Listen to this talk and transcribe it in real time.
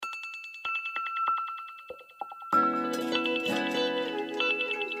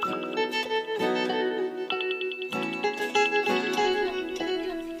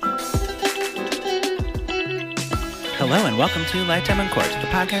Hello and welcome to Lifetime on Court, the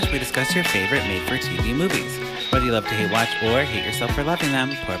podcast where we discuss your favorite made-for-TV movies. Whether you love to hate watch or hate yourself for loving them,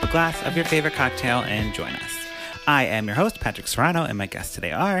 pour up a glass of your favorite cocktail and join us. I am your host, Patrick Serrano, and my guests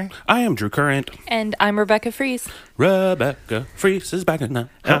today are... I am Drew Current. And I'm Rebecca Fries. Rebecca Fries is back in the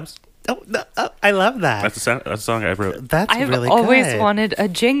house. I love that. That's a song I wrote. That's I've really always good. wanted a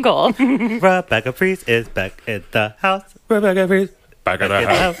jingle. Rebecca Fries is back in the house. Rebecca Fries back in the In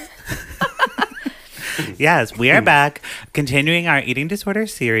the house. house. Yes, we are back, continuing our eating disorder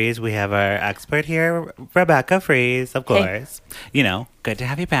series. We have our expert here, Rebecca Fries, of course. You know, good to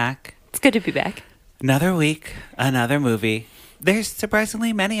have you back. It's good to be back. Another week, another movie. There's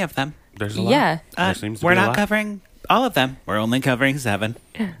surprisingly many of them. There's a lot. Yeah. There seems to We're be a not lot. covering all of them. We're only covering 7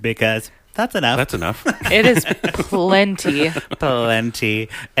 because that's enough. That's enough. It is plenty. Plenty.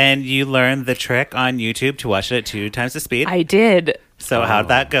 And you learned the trick on YouTube to watch it at 2 times the speed. I did. So how'd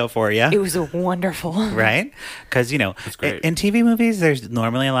that go for you? It was wonderful. Right? Because, you know, great. in TV movies, there's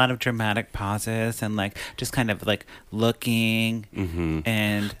normally a lot of dramatic pauses and, like, just kind of, like, looking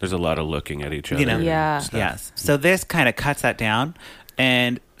and, There's a lot of looking at each other. you know. and Yeah. stuff. Yes. So this kind of cuts that down.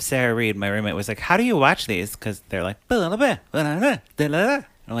 And Sarah Reed, my roommate, was like, how do you watch these? Because they're like, blah, blah, blah, blah, blah, blah.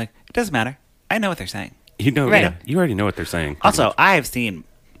 I'm like, it doesn't matter. I know what they're saying. You know, Right. yeah, you already know what they're saying. Also, I have seen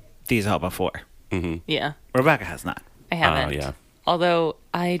these all before. Yeah, Rebecca has not. I haven't. yeah. Although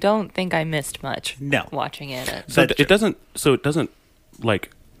I don't think I missed much. No. Watching it. So That's it doesn't. So it doesn't like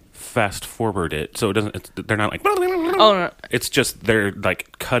fast forward it. So it doesn't. They're not like. Oh, no. It's just they're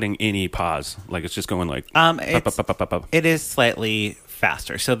like cutting any pause. Like it's just going like. It's, up. it is slightly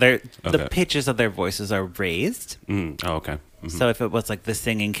faster. So the Okay. pitches of their voices are raised. Oh, okay. So if it was like the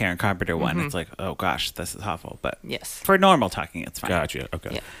singing Karen Carpenter one, it's like, oh gosh, this is awful. But Yes. for normal talking, it's fine. Gotcha.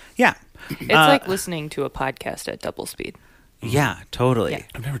 Okay. Yeah. Yeah. It's like listening to a podcast at double speed. Yeah, totally. Yeah.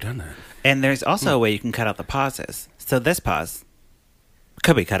 I've never done that. And there's also a way you can cut out the pauses. So this pause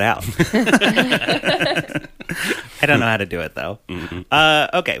could be cut out. I don't know how to do it, though.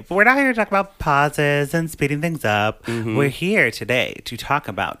 Okay, but we're not here to talk about pauses and speeding things up. We're here today to talk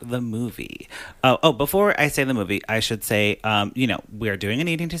about the movie. Oh, before I say the movie, I should say, you know, we are doing an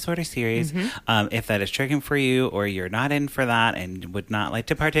eating disorder series. If that is triggering for you or you're not in for that and would not like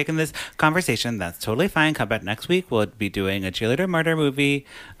to partake in this conversation, that's totally fine. Come back next week. We'll be doing a cheerleader murder movie,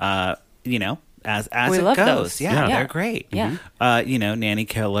 you know, as We it love goes. those. Yeah, Yeah. they're great. Yeah. You know, nanny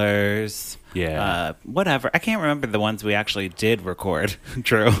killers. Yeah. Whatever. I can't remember the ones we actually did record.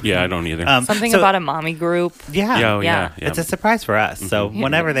 True. Yeah, I don't either. Something so- about a mommy group. Yeah. yeah, yeah. It's a surprise for us. So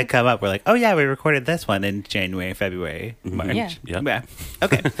whenever they come up, we're like, oh, yeah, we recorded this one in January, February, March. Yeah. Yeah.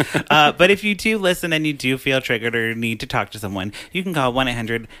 Okay. But if you do listen and you do feel triggered or need to talk to someone, you can call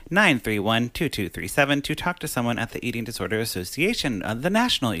 1-800-931-2237 to talk to someone at the Eating Disorder Association, the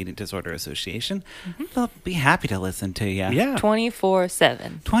National Eating Disorder Association. They'll be happy to listen to you. Yeah.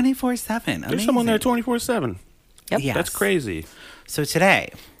 24/7. 24/7. There's someone there 24/7. Yep. Yes. That's crazy. So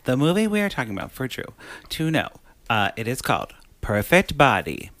today, the movie we are talking about for Drew to know, it is called Perfect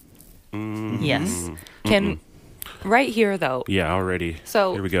Body. Yes. Can right here though. Yeah, already.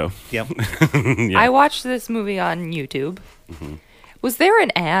 So- here we go. Yep. I watched this movie on YouTube. Was there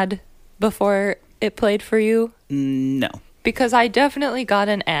an ad before it played for you? No. Because I definitely got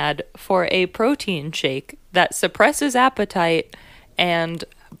an ad for a protein shake that suppresses appetite and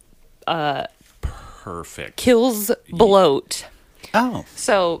Perfect. kills bloat. Oh,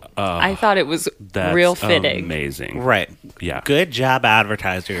 So I thought it was That's real fitting. amazing. right. Yeah. Good job,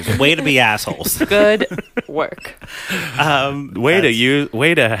 advertisers. Way to be assholes. Good work.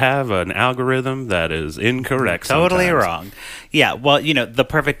 Way to have an algorithm that is incorrect. Totally sometimes. wrong. Yeah, well, you know, the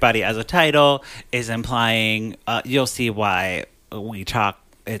Perfect Body as a title is implying, you'll see why we talk,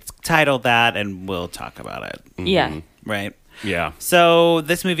 it's titled that, and we'll talk about it. Yeah. Right? Yeah. So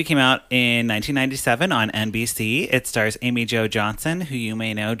this movie came out in 1997 on NBC. It stars Amy Jo Johnson, who you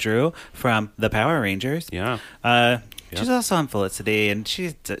may know, Drew, from The Power Rangers. Yeah. She's also on Felicity, and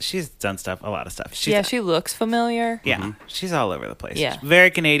she's done a lot of stuff. She's, Yeah, she looks familiar. yeah, she's all over the place. Yeah. She's very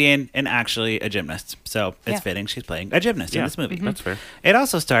Canadian and actually a gymnast. So it's Yeah. fitting she's playing a gymnast in Yeah. this movie. That's fair. It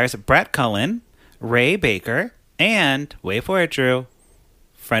also stars Brett Cullen, Ray Baker, and, wait for it, Drew,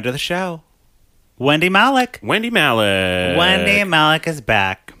 friend of the show, Wendy Malick. Wendy Malick. Wendy Malick is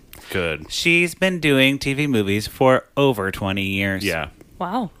back. Good. She's been doing TV movies for over 20 years. Yeah.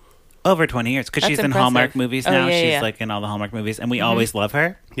 Wow. Over 20 years. Because That's she's in impressive. Hallmark movies Oh, now. yeah, She's yeah. like in all the Hallmark movies. And we always love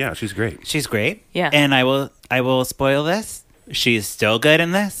her. Yeah, she's great. She's great. Yeah. And I will spoil this. She's still good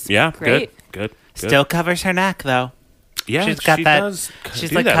in this. Yeah. Great. Good. Still covers her neck, though. Yeah, she's got she that. does She's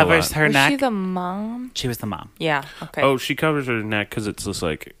do like that a covers lot. her Was neck. she the mom? She was the mom. Yeah. Okay. Oh, she covers her neck because it's just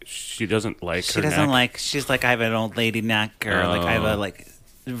like she doesn't like She her doesn't neck. like. She's like, I have an old lady neck, or like I have a like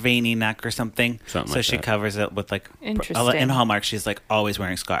veiny neck or something. Something so like she that. covers it with like. Interesting. In Hallmark, she's like always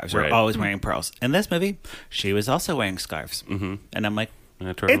wearing scarves or Right. always wearing pearls. In this movie, she was also wearing scarves, and I'm like, And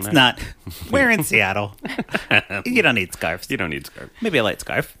a turtleneck. it's not. We're in Seattle. You don't need scarves. You don't need scarf. Maybe a light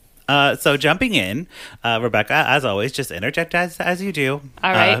scarf. So jumping in, Rebecca, as always, just interject as you do.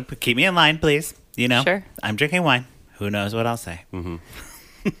 All right. But keep me in line, please. You know, Sure. I'm drinking wine. Who knows what I'll say?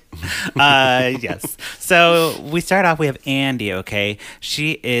 Yes. So we start off. We have Andy. Okay,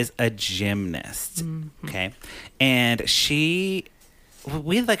 she is a gymnast. Okay, and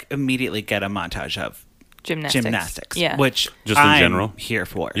we like immediately get a montage of Gymnastics. Yeah. which Just in I'm general? here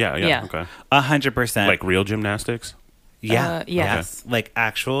for. Yeah. Yeah. Okay. 100%. Like real gymnastics. Yeah. Yeah. Yes. Like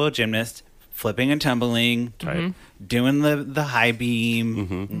actual gymnast flipping and tumbling, Right. doing the high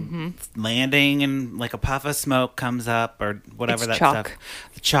beam, landing, and like a puff of smoke comes up or whatever It's that chalk. stuff.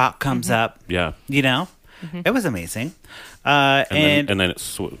 The chalk comes up. Yeah. You know, it was amazing. And then it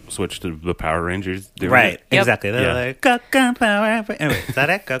switched to the Power Rangers. doing right, it. Yep. exactly. They're Yeah. like Go Power Rangers. Anyway, is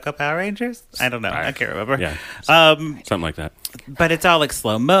that it? Go Power Rangers? I don't know. I can't remember. Yeah. Something like that. But it's all like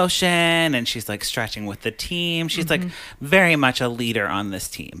slow motion, and she's like stretching with the team. She's like very much a leader on this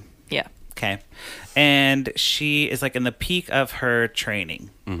team. Yeah. Okay. And she is like in the peak of her training.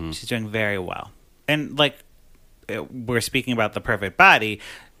 She's doing very well. And like we're speaking about the perfect body,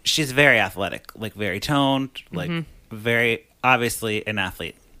 she's very athletic, like very toned, like very obviously an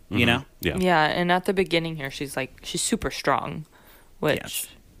athlete, you know? Yeah. Yeah. And at the beginning here, she's super strong, which, Yes.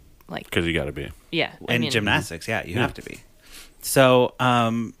 like, Because you got to be. yeah. I In mean, gymnastics, yeah, you Yeah. have to be. So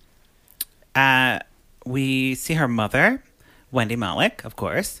we see her mother, Wendy Malick, of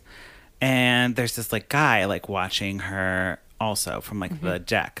course. And there's this like guy like watching her also from like the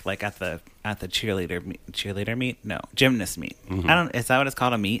deck, like at the cheerleader meet? No, gymnast meet. I don't. Is that what it's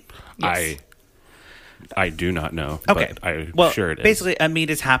called? A meet? Yes. I do not know. Okay. But I'm well, sure it is. basically, a meet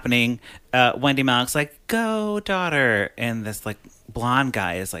is happening. Wendy Malick's like, "Go, daughter," and this like blonde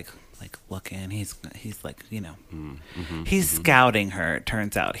guy is like looking. He's like, you know, he's scouting her. It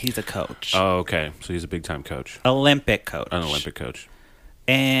turns out he's a coach, Oh, okay. So he's a big time coach. Olympic coach, An Olympic coach.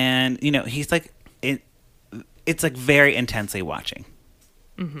 and you know he's like it's like very intensely watching.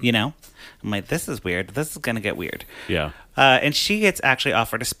 You know, I'm like, this is weird. This is gonna get weird. Yeah. And she gets actually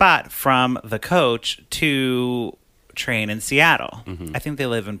offered a spot from the coach to train in Seattle. I think they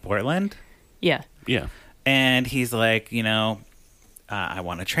live in Portland. Yeah. Yeah. And he's like, you know, I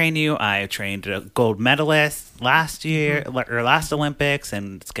want to train you. I trained a gold medalist last year or last Olympics,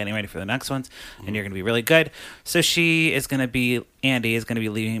 and it's getting ready for the next ones. And you're going to be really good. So Andy is going to be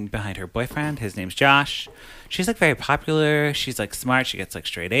leaving behind her boyfriend. His name's Josh. She's like very popular. She's like smart. She gets like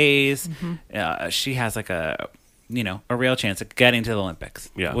straight A's. She has like a real chance of getting to the Olympics.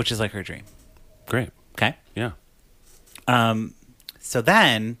 Yeah. Which is like her dream. Great. Okay. Yeah. So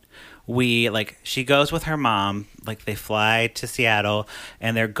then she goes with her mom, like they fly to Seattle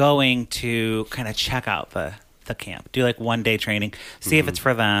and they're going to kind of check out the camp, do like 1 day training, see if it's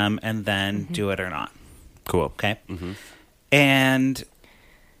for them and then do it or not. Cool. Okay. And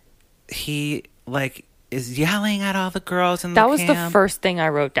he like is yelling at all the girls in the That was the camp. first thing I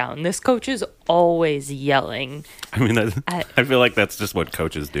wrote down. This coach is always yelling. I mean, I- I feel like that's just what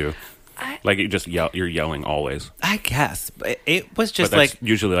coaches do. I- Like you just yell. You're yelling always. I guess. But it was But just that's like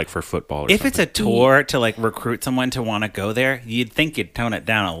usually like for football. Or if it's a something. tour to like recruit someone to want to go there, you'd think you'd tone it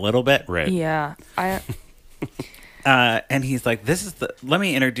down a little bit. right. Yeah. And he's like, let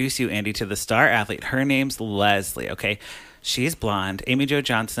me introduce you, Andy, to the star athlete. Her name's Leslie, okay? She's blonde. Amy Jo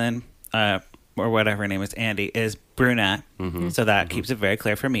Johnson, or whatever her name is, Andy, is brunette. So that keeps it very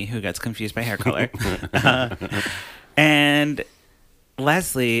clear for me, who gets confused by hair color. And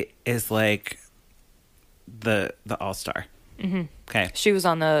Leslie is like the all-star. Okay. She was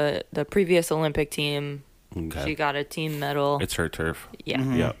on the previous Olympic team. Okay. She got a team medal. It's her turf. Yeah.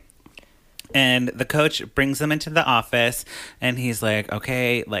 Yeah. And the coach brings them into the office and he's like,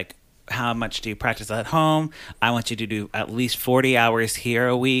 okay, like, how much do you practice at home? I want you to do at least 40 hours here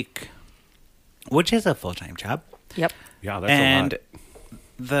a week, which is a full-time job. Yep. Yeah. That's And a lot.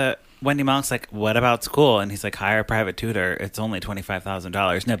 the Wendy Monk's like, what about school? And he's like, hire a private tutor. It's only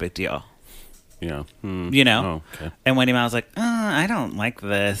 $25,000. No big deal. Yeah. You know? Oh, okay. And Wendy Monk's like, I don't like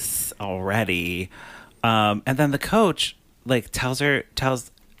this already. And then the coach like tells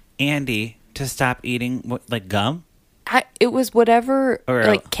Andy to stop eating like gum. It was whatever Or-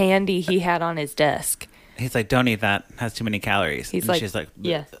 like candy he had on his desk. He's like, don't eat that. It has too many calories. He's And like, she's like,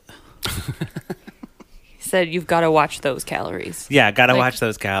 yeah. said you've got to watch those calories. Yeah, gotta Like- watch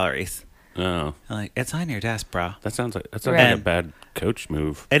those calories. Oh, I'm like, it's on your desk, bro. that sounds like Right. a bad coach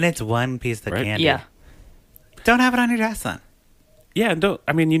move. And it's one piece of Right. candy. Yeah. Don't have it on your desk then. Yeah, don't.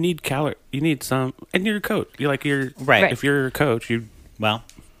 I mean, you need you need some, and you're a coach. You're Right. If you're a coach, Well,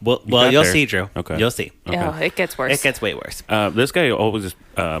 got you'll there. see, Drew. Okay. You'll see. Okay. Oh, it gets worse. It gets way worse. This guy always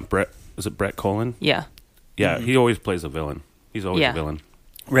Brett. Is it Brett Colin? Yeah. Yeah, he always plays a villain. He's always Yeah. a villain.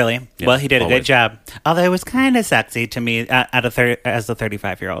 Really? Yeah, Well, he did a good always. job. Although it was kind of sexy to me as a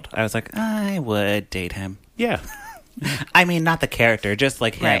 35-year-old. I was like, I would date him. Yeah, I mean, not the character, just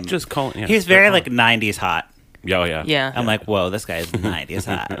like him. Right. just Colin. Yeah, He's Brett very Colin. like 90s hot. Oh yeah. Yeah. I'm like, whoa, this guy is 90s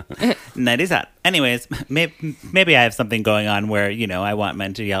hot. 90s hot. Anyways, maybe I have something going on where, I want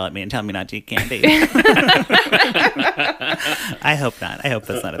men to yell at me and tell me not to eat candy. I hope not. I hope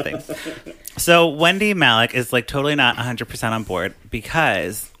that's not a thing. So Wendy Malick is like totally not 100% on board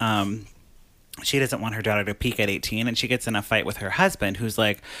because she doesn't want her daughter to peak at 18, and she gets in a fight with her husband who's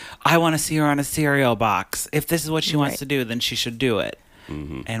like, I want to see her on a cereal box. If this is what she wants Right. to do, then she should do it.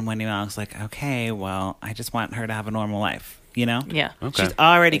 And Wendy Malick's like, okay, well, I just want her to have a normal life, Yeah. Okay. She's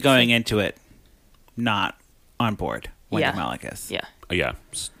already Makes going sense. into it not on board. Wendy Yeah. Malick is. Yeah. Yeah.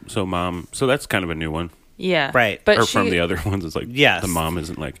 So mom. So that's kind of a new one. Yeah. Right. But or she, from the other ones, it's like Yes. the mom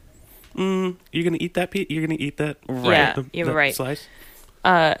isn't like, you're gonna eat that. You're gonna eat that. Yeah, you're the right. Slice.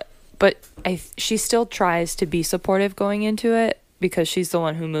 But she still tries to be supportive going into it because she's the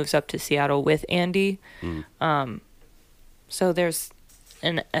one who moves up to Seattle with Andy. So there's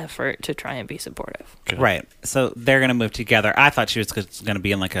an effort to try and be supportive. Okay. Right. So they're going to move together. I thought she was going to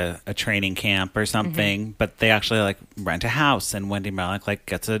be in like a training camp or something, but they actually like rent a house, and Wendy Malick like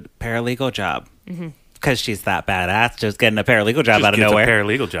gets a paralegal job. Because she's that badass, just getting a paralegal job Just out of gets nowhere. a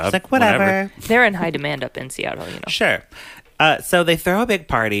paralegal job. It's like, whatever. They're in high demand up in Seattle, Sure. So they throw a big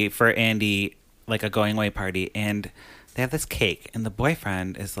party for Andy, like a going away party, and they have this cake, and the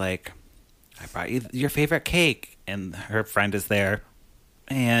boyfriend is like, I brought you your favorite cake, and her friend is there,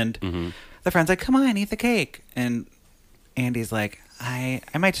 and the friend's like, come on, eat the cake, and Andy's like, I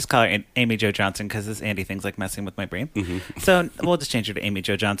might just call her Amy Jo Johnson because this Andy thing's like messing with my brain. So we'll just change her to Amy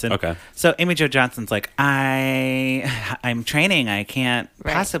Jo Johnson. Okay. So Amy Jo Johnson's like, I'm training. I can't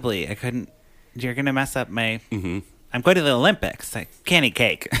Right. possibly. I couldn't. You're gonna mess up my. I'm going to the Olympics. I can't eat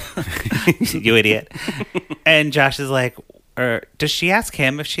cake. You idiot. And Josh is like, or does she ask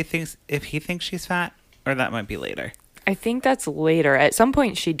him if he thinks she's fat, or that might be later? I think that's later. At some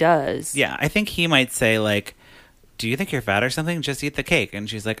point, she does. Yeah, I think he might say like, do you think you're fat or something? Just eat the cake. And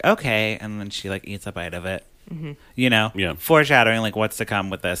she's like, okay. And then she like eats a bite of it. Yeah. Foreshadowing like what's to come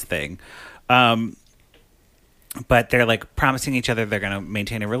with this thing. But they're like promising each other they're going to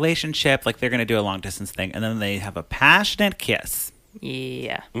maintain a relationship. Like they're going to do a long distance thing. And then they have a passionate kiss.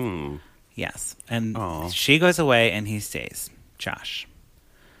 Yeah. Yes. And Aw. she goes away and he stays. Josh.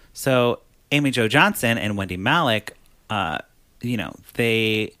 So Amy Jo Johnson and Wendy Malick,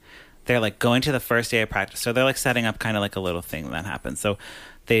 they're like going to the first day of practice. So they're like setting up kind of like a little thing that happens. So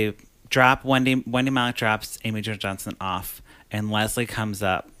they drop Wendy Malick drops Amy Jo Johnson off, and Leslie comes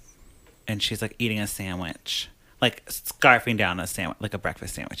up and she's like eating a sandwich, like scarfing down a sandwich, like a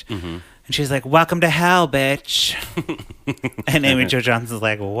breakfast sandwich. And she's like, welcome to hell, bitch. And Amy Jo Johnson's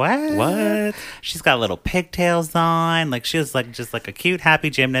like, what? She's got little pigtails on. Like she was like just like a cute, happy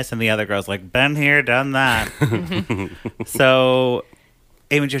gymnast. And the other girl's like, been here, done that. So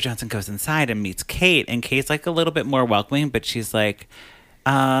Amy Jo Johnson goes inside and meets Kate, and Kate's like a little bit more welcoming, but she's like,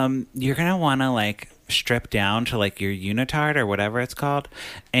 you're gonna want to like strip down to like your unitard or whatever it's called,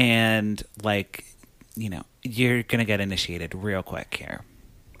 and like, you're gonna get initiated real quick here.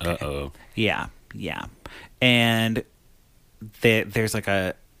 Uh-oh. Yeah. And there's like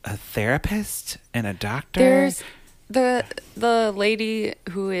a therapist and a doctor. There's the lady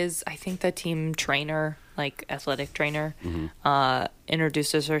who is, I think, the team trainer, like athletic trainer,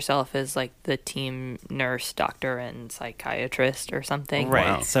 introduces herself as like the team nurse, doctor, and psychiatrist or something. Right.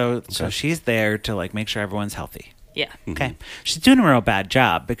 Wow. So she's there to like make sure everyone's healthy. Yeah. Okay. She's doing a real bad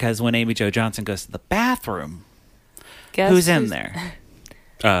job because when Amy Jo Johnson goes to the bathroom, Guess who's in there?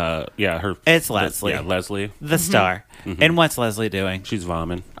 Yeah, It's Leslie. Yeah, Leslie. The star. And what's Leslie doing? She's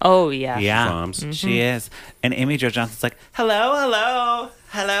vomiting. Oh yeah. Yeah, Voms. she is. And Amy Jo Johnson's like, hello.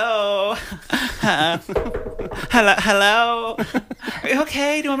 Hello. Are you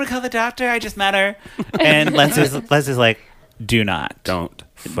okay? Do you want me to call the doctor? I just met her. And Leslie's like, do not. Don't.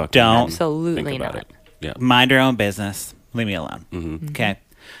 Fuck. Don't. Absolutely think about not. it. Yeah. Mind your own business. Leave me alone. Okay.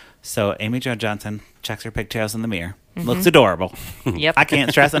 So Amy Jo Johnson checks her pigtails in the mirror. Looks adorable. Yep. I can't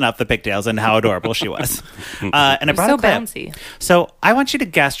stress enough the pigtails and how adorable she was. And I brought so a clip. bouncy. So I want you to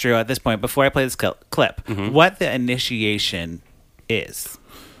guess, Drew, at this point, before I play this clip, Mm-hmm. what the initiation is.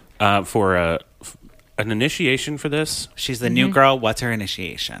 For an initiation for this, She's the new girl. What's her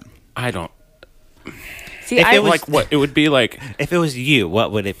initiation? I don't See, If I it was- like what it would be like If it was you,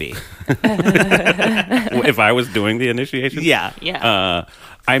 what would it be? if I was doing the initiation. Yeah. yeah.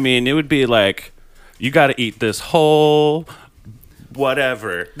 I mean, it would be like you got to eat this whole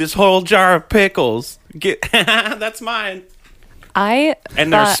whatever, this whole jar of pickles. Get that's mine, I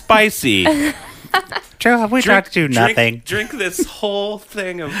and they're thought- spicy. Drew, have we talked to nothing? Drink this whole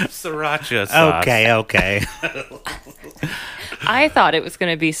thing of sriracha sauce. Okay. I thought it was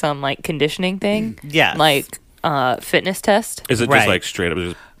going to be some like conditioning thing. Yes. Like fitness test. Is it Right. just like straight up?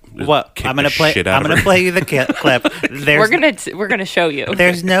 Just What? kick I'm gonna the play. shit out I'm of gonna her? play you the clip. We're gonna show you.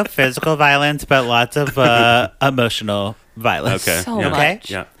 There's no physical violence, but lots of emotional violence. Okay. So yeah. Okay. much.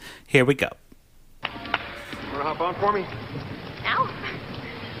 Yeah. Here we go. Want to hop on for me? Now?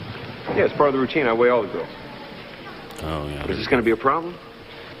 Yeah, it's part of the routine. I weigh all the girls. Oh yeah. Is this going to be a problem?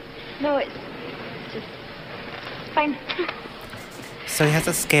 No, it's just fine. So he has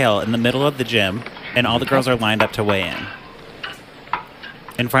a scale in the middle of the gym, and all the girls are lined up to weigh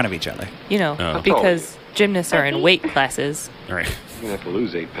in front of each other. You know, Oh. because gymnasts are in weight classes. All right. You're going to have to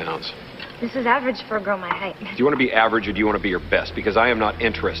lose 8 pounds. This is average for a girl my height. Do you want to be average or do you want to be your best? Because I am not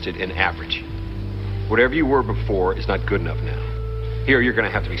interested in average. Whatever you were before is not good enough now. Here, you're going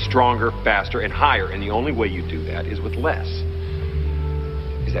to have to be stronger, faster, and higher, and the only way you do that is with less.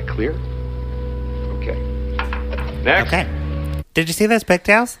 Is that clear? Okay. Next. Okay. Did you see those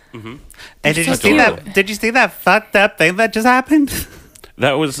pigtails? Mm-hmm. And did you so see cute. that? Did you see that fucked up thing that just happened?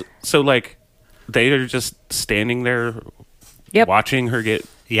 That was so like they are just standing there Yep. watching her get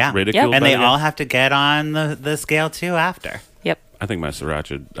Yeah. ridiculed. And by they the all guy. have to get on the scale too after. Yep. I think my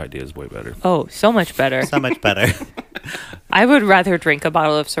sriracha idea is way better. Oh, so much better. So much better. I would rather drink a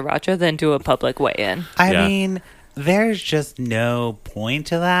bottle of sriracha than do a public weigh-in. I Yeah. mean, there's just no point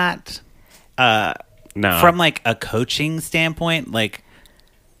to that. No. From like a coaching standpoint, like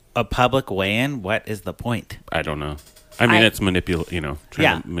a public weigh-in, what is the point? I don't know. I mean, I- it's manipulate. You know, trying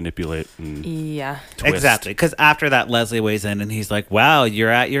Yeah. to manipulate and Yeah. twist. Exactly, because after that, Leslie weighs in and he's like, "Wow,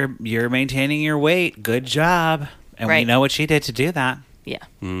 you're maintaining your weight. Good job." And we Right. know what she did to do that. Yeah.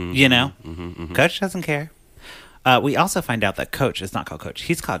 You know, Coach doesn't care. We also find out that Coach is not called Coach;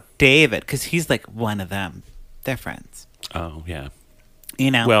 he's called David because he's like one of them. They're friends. Oh yeah.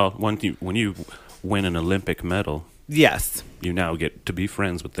 You know. Well, when you win an Olympic medal, yes, you now get to be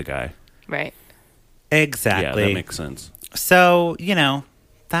friends with the guy. Right. exactly. Yeah, that makes sense. So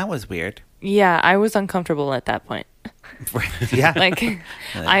that was weird. Yeah, I was uncomfortable at that point. Yeah, Like,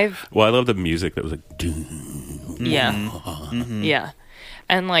 I've Well, I love the music that was like. Doo. yeah, Mm-hmm. yeah,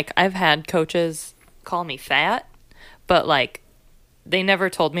 and like I've had coaches call me fat, but like they never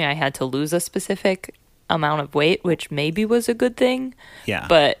told me I had to lose a specific amount of weight, which maybe was a good thing. yeah.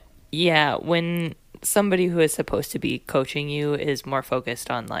 But yeah, when somebody who is supposed to be coaching you is more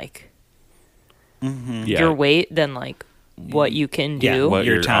focused on like Yeah. your weight than like what you can do, yeah, What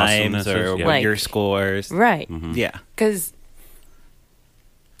your your times awesomeness or is, yeah. what Like- your scores. right? Yeah, Because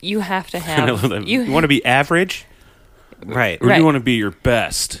you have to I love have that. You want to be average, right. or do Right. you want to be your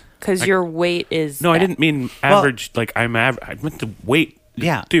best? because your weight is No, I that- didn't mean average. Like I'm average. I meant the weight.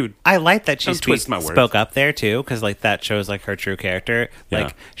 Yeah, dude. I like that she Don't twist my words. spoke up there too, because like that shows like her true character. Yeah.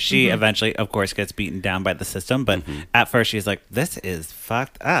 Like she eventually, of course, gets beaten down by the system, but at first she's like, "This is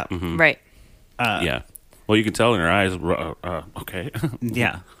fucked up." right. Yeah. Well, you can tell in her eyes. Okay.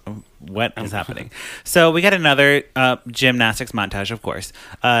 Yeah, what is happening? So we got another gymnastics montage, of course.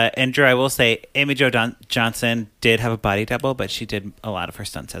 And Drew, I will say, Amy Jo Johnson did have a body double, but she did a lot of her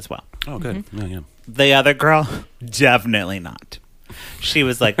stunts as well. Oh, good. Yeah, yeah. The other girl, definitely not. She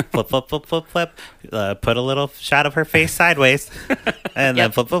was like flip, flip, flip, flip, flip. Put a little shot of her face sideways, and then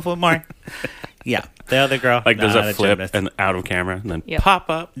Yep. flip, flip, flip more. Yeah, the other girl, Like there's not a flip gymnast. and out of camera, and then Yep. pop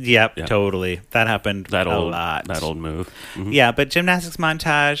up. Yep, Yeah. totally. That happened That a old. lot. That old move. Mhm. Yeah, but gymnastics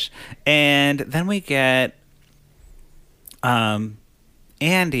montage, and then we get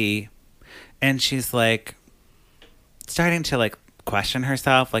Andy, and she's like starting to like question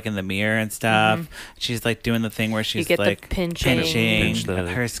herself, like in the mirror and stuff. She's like doing the thing where she's get the like pinching. Pinch the-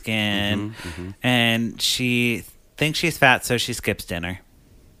 her skin, and she thinks she's fat, so she skips dinner.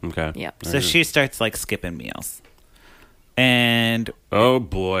 Okay. Yeah. So she starts like skipping meals, and Oh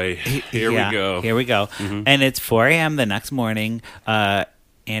boy. Here yeah, we go. Here we go. And it's 4 a.m. the next morning.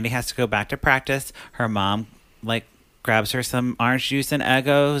 Andy has to go back to practice. Her mom like grabs her some orange juice and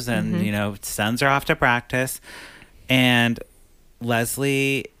Eggos, and sends her off to practice. And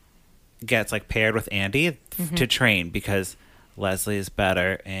Leslie gets like paired with Andy to train because Leslie is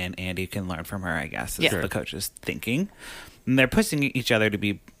better and Andy can learn from her, I guess, is the coach is thinking. And they're pushing each other to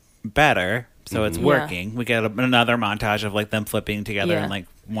be better, so it's working. We get another montage of like them flipping together and like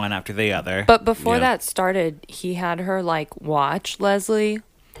one after the other. But before that started, he had her like watch Leslie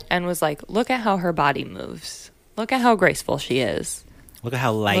and was like, look at how her body moves. Look at how graceful she is. Look at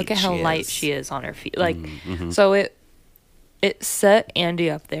how light she is on her feet. Like, so it set Andy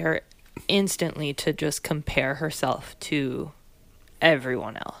up there instantly to just compare herself to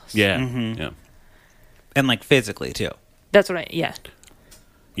everyone else. Yeah. Yeah. And like physically too. That's what yeah.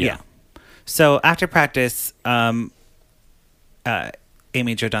 So after practice, Amy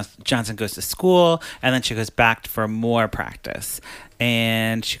Jo Johnson goes to school, and then she goes back for more practice.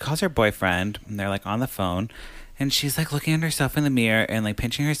 And she calls her boyfriend, and they're like on the phone, and she's like looking at herself in the mirror and like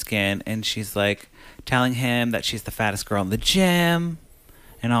pinching her skin, and she's like telling him that she's the fattest girl in the gym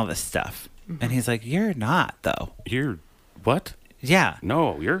and all this stuff. And he's like, "You're not, though." You're what? Yeah.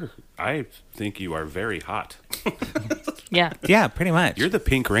 No, I think you are very hot. Yeah. Yeah, pretty much. You're the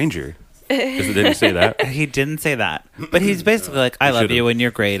Pink Ranger. Because it didn't say that. He didn't say that, but he's basically like, "I love you and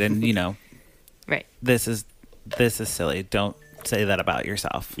you're great, and you know, Right. this is silly. Don't say that about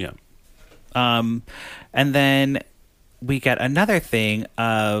yourself." Yeah. And then we get another thing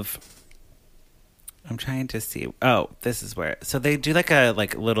of, I'm trying to see. Oh, this is where. So they do like a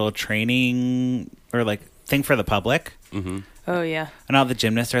little training or like thing for the public, Oh, yeah. and all the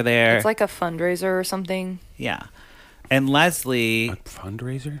gymnasts are there. It's like a fundraiser or something. Yeah, and Leslie, A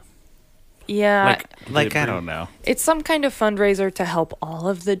fundraiser? Yeah. like I don't know. It's some kind of fundraiser to help all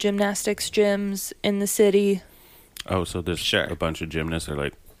of the gymnastics gyms in the city. Oh, so there's a bunch of gymnasts are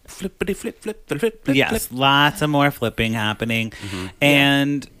like flippity flip flip flip flip. Yes, flip. lots of more flipping happening.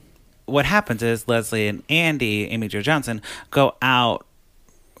 And what happens is Leslie and Andy, Amy Jo Johnson, go out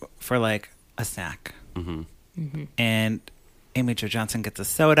for like a snack. And Amy Jo Johnson gets a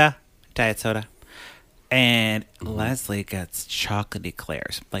soda, diet soda. And Leslie gets chocolate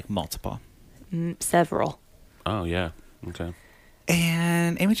eclairs, like multiple. Several. Oh, yeah. Okay.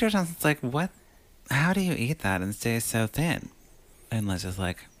 And Amy Jo Johnson's like, "What? How do you eat that and stay so thin?" And Leslie's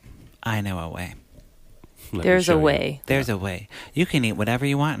like, "I know a way. There's a way. There's a way. You can eat whatever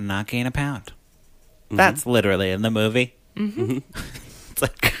you want and not gain a pound." That's literally in the movie. It's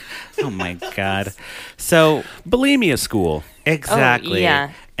like, oh my God. So, bulimia school. exactly. Oh,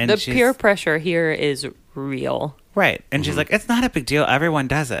 yeah. And the she's- peer pressure here is real. Right. And she's like, "It's not a big deal. Everyone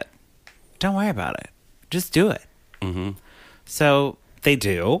does it. Don't worry about it. Just do it." So they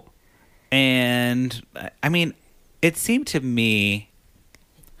do. And I mean, it seemed to me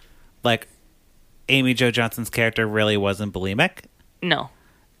like Amy Jo Johnson's character really wasn't bulimic. No.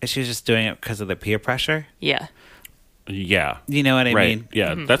 She was just doing it because of the peer pressure. Yeah. Yeah. You know what I Right. mean?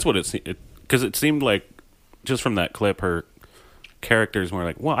 Yeah. That's what it seemed. Because it seemed like, just from that clip, her characters were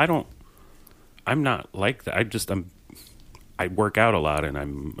like, well, I'm not like that. I work out a lot and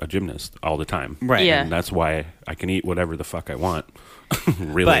I'm a gymnast all the time. Right. Yeah. And that's why I can eat whatever the fuck I want.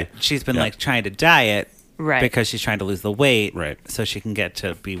 Really. But she's been like trying to diet. Right. Because she's trying to lose the weight. Right. So she can get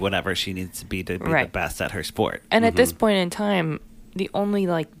to be whatever she needs to be the Right. best at her sport. And at this point in time, the only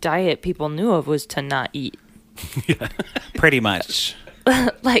like diet people knew of was to not eat. Pretty much.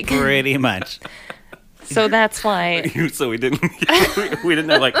 Like, Pretty much. so that's why. So we didn't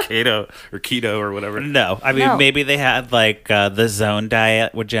have like keto or whatever. No, I mean No. maybe they had like the Zone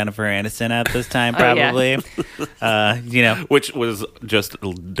diet with Jennifer Aniston at this time, Oh, yeah. probably. You know, Which was just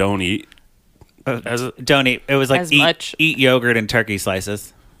don't eat. don't eat. It was like As much. eat yogurt and turkey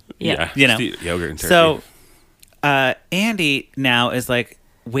slices. Yeah. You know. just eat yogurt and turkey. So Andy now is like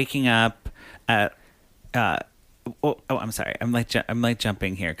waking up at. I'm sorry. I'm like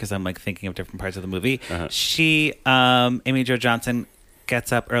jumping here because I'm like thinking of different parts of the movie. She, Amy Jo Johnson,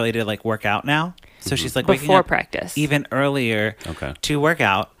 gets up early to like work out now, so she's like waking Before up practice. even earlier to work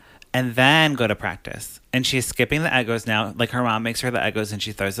out and then go to practice. And she's skipping the Eggos now. Like her mom makes her the Eggos and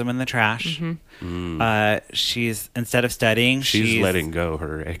she throws them in the trash. She's instead of studying, she's letting go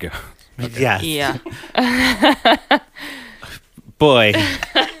her ego. Yes, Yeah. boy.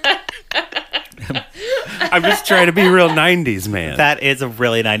 I'm just trying to be real 90s, man. That is a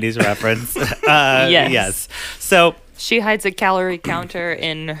really 90s reference. Yes. So She hides a calorie counter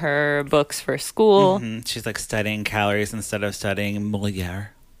in her books for school. she's like studying calories instead of studying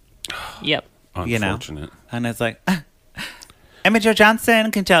Moliere. Yep. You know. Unfortunate. And it's like, Amy Jo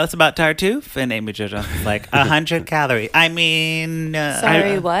Johnson can tell us about Tartuffe. And Amy Jo Johnson's like, 100 calories. I mean...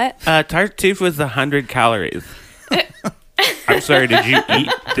 Sorry, what? Tartuffe was 100 calories. I'm sorry. Did you eat?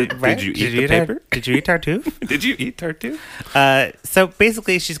 Right? Did you eat the paper? Did you eat Tartuffe? Did you eat Tartuffe? So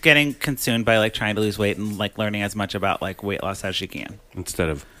basically, she's getting consumed by like trying to lose weight and like learning as much about like weight loss as she can. Instead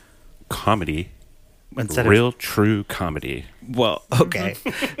of comedy, Instead real true comedy. Well, okay.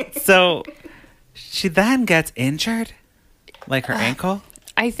 So she then gets injured, like her ankle.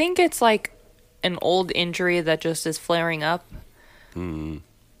 I think it's like an old injury that just is flaring up.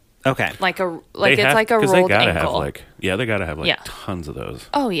 Okay. Like it's They have- like a 'cause rolled they gotta ankle. have they gotta have like Yeah. tons of those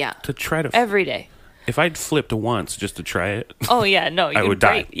Oh yeah. to try to. Every day. If I'd flipped once just to try it, Oh yeah, no, I would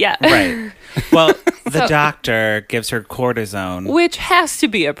die. Yeah. Right. Well, the So- doctor gives her cortisone. Which has to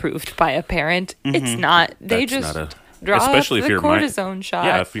be approved by a parent. It's not. They that's just not draw especially up if the you're cortisone shot.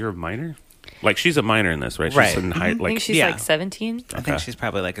 Yeah, if you're a minor, like she's a minor in this, right? She's Right. in high, I like think she's yeah. like 17. I think Okay. she's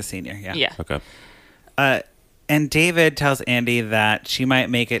probably like a senior. Yeah. Yeah. okay. And David tells Andy that she might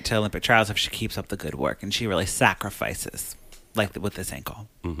make it to Olympic trials if she keeps up the good work, and she really sacrifices, like with this ankle.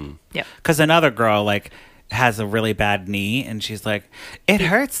 Yep. Because another girl like has a really bad knee, and she's like, "It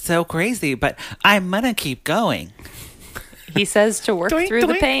hurts so crazy, but I'm gonna keep going, He says to work Doink, through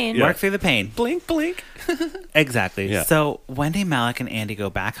the doink. pain. Yeah. work through the pain." Blink, blink. Exactly. Yeah. So Wendy Malick and Andy go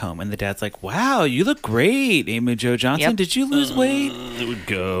back home, and the dad's like, "Wow, you look great, Amy Jo Johnson. Yep. Did you lose weight?" It would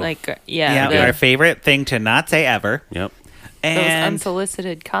go. Like Yeah, the- our favorite thing to not say ever. Yep. those And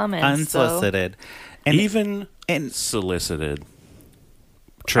unsolicited comments. unsolicited. And Even and solicited.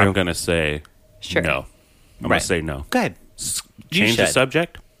 True. I'm gonna say Sure. no. I'm Right. gonna say no. good. You Change the should.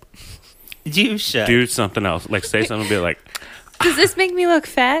 subject. You should. Do something else. Like say something. Be like, Does this make me look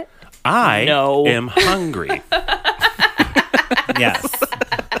fat? I No. am hungry. Yes.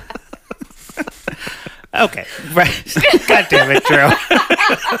 Okay. Right. God damn it, Drew.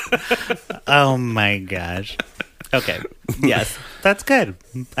 Oh my gosh. Okay. Yes. That's good.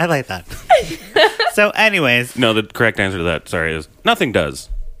 I like that. So, anyways, No, the correct answer to that, sorry, is nothing does.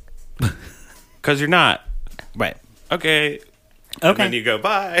 Because you're not. right. Okay. Okay. And then you go,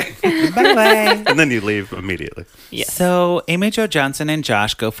 bye. Bye bye. And then you leave immediately. Yes. So Amy Jo Johnson and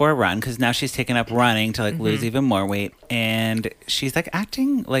Josh go for a run because now she's taken up running to like lose even more weight, and she's like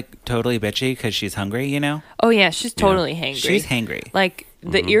acting like totally bitchy because she's hungry. You know, Oh yeah, she's totally hangry. she's hangry. Like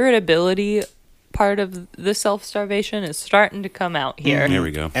the irritability part of the self-starvation is starting to come out here. There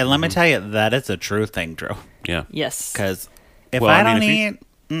we go. And let me tell you, that is a true thing, Drew. Yeah. Yes. Because if Well, I I mean, don't if you-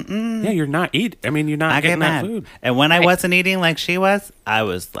 eat, Yeah, you're not eating. I mean, you're not I get getting that mad. food. And when I Right. wasn't eating like she was, I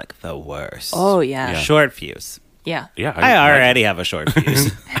was like the worst. Oh yeah. Yeah. Short fuse. Yeah. Yeah. I already have a short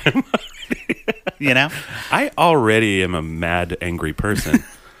fuse. You know, I already am a mad, angry person.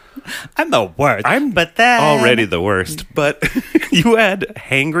 I'm the worst. I'm but then already the worst. But you add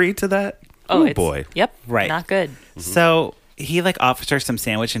hangry to that? Oh Ooh, boy. Yep. Right. Not good. So he like offers her some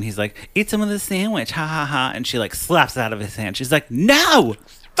sandwich, and he's like, "Eat some of the sandwich, ha ha ha!" And she like slaps it out of his hand. She's like, "No!"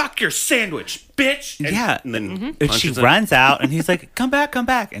 Fuck your sandwich, bitch. And, Yeah. And then And she punches him. runs out, and he's like, "Come back, come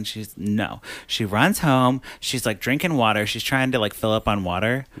back!" And she's no. She runs home. She's like drinking water. She's trying to like fill up on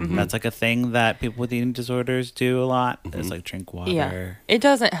water. That's like a thing that people with eating disorders do a lot. Is like drink water. Yeah. It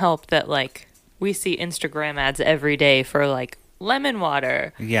doesn't help that like we see Instagram ads every day for like lemon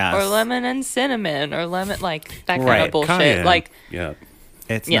water. Yes. Or lemon and cinnamon or lemon like that kind Right. of bullshit. Cayenne. Like Yeah.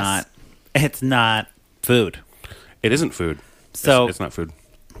 It's Yes. not. It's not food. It isn't food. So- it's not food.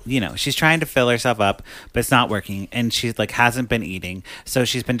 You know, she's trying to fill herself up, but it's not working, and she's like hasn't been eating, so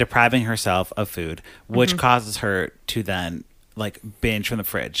she's been depriving herself of food, which causes her to then like binge from the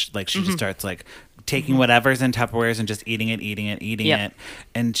fridge. Like she just starts like taking whatever's in Tupperwares and just eating it, Yep. it,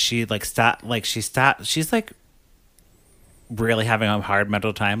 and she like she's like really having a hard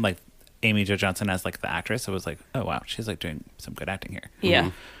mental time. Like Amy Jo Johnson as like the actress, I was like, oh wow, she's like doing some good acting here.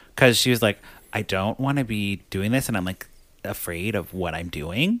 yeah. Because she was like, I don't want to be doing this, and I'm like afraid of what I'm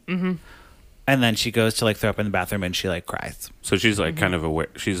doing. Mm-hmm. And then she goes to like throw up in the bathroom, and she like cries. So she's like Mm-hmm. kind of aware.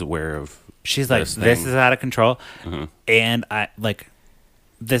 She's aware of. She's like, This this thing. is out of control, and I like.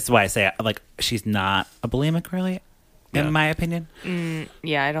 This is why I say like she's not a bulimic, really, Yeah. in my opinion,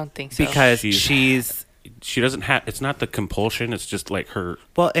 Yeah, I don't think so. because She's- she's She doesn't have. It's not the compulsion. It's just like her.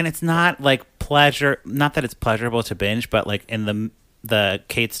 well, and it's not like pleasure. Not that it's pleasurable to binge, but like in the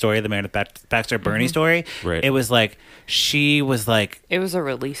Kate story, the Meredith Baxter Bernie story, Right. it was like she was like it was a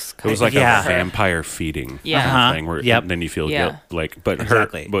release. It was like Yeah. a vampire feeding Yeah. kind of Uh-huh. thing where Yep. then you feel Yeah. guilt. Like, but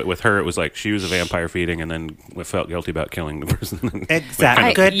Exactly. but with her, it was like she was a vampire feeding and then felt guilty about killing the person. exactly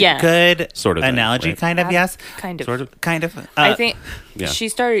Like, good, yeah. good Sort of thing, analogy, right? kind of. Yes, Kind of. Sort of. kind of. I think yeah. she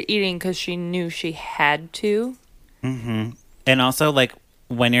started eating because she knew she had to. and also like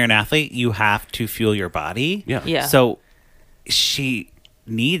when you're an athlete, you have to fuel your body. Yeah. Yeah. So she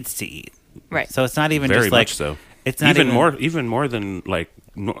needs to eat. Right. So it's not even Very just like much so. It's not even more than like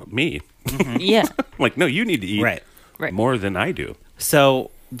me. Yeah. Like, no, you need to eat Right. Right. more than I do. So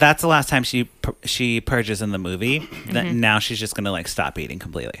that's the last time she purges in the movie. That now she's just going to like stop eating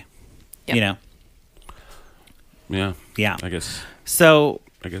completely. Yep. You know? Yeah. Yeah. I guess So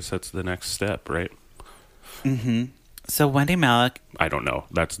that's the next step, right? Wendy Malick, I don't know.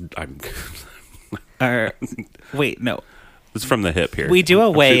 or wait, no, It's from the hip here. we do a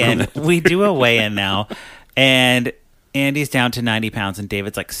I'm weigh shooting in. from We do a weigh in now, and Andy's down to 90 pounds, and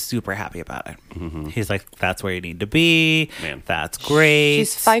David's like super happy about it. He's like, "That's where you need to be. Man. That's great."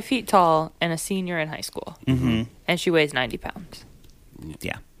 She's 5 feet tall and a senior in high school. Mm-hmm. And she weighs 90 pounds.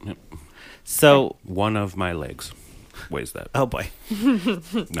 Yeah. Yep. So, One of my legs weighs that. oh boy,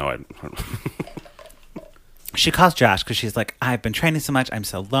 No, I she calls Josh because she's like, "I've been training so much. I'm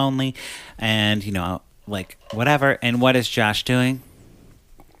so lonely, and like whatever." And what is Josh doing?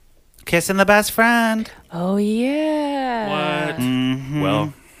 Kissing the best friend. Oh, yeah. What? Mm-hmm.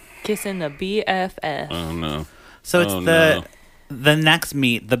 Well, Kissing the BFF. oh no. So it's Oh, the next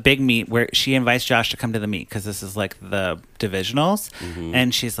meet, the big meet, where she invites Josh to come to the meet because this is like the divisionals,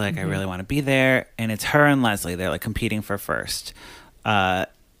 and she's like, "I really want to be there," and it's her and Leslie. They're like competing for first,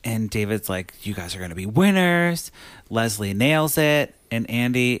 and David's like, "You guys are going to be winners." Leslie nails it, and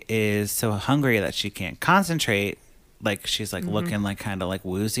Andy is so hungry that she can't concentrate. Like she's like looking like kind of like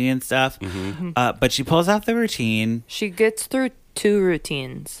woozy and stuff, but she pulls out the routine. She gets through 2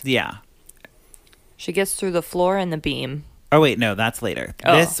 routines. Yeah. She gets through the floor and the beam. Oh wait, no, that's later.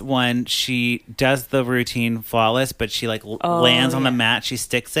 Oh. This one, she does the routine flawless, but she like lands on the mat, she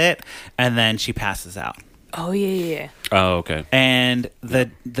sticks it, and then she passes out. Oh, yeah. Oh, okay. And the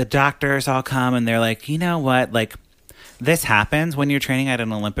doctors all come and they're like, "You know what? Like this happens when you're training at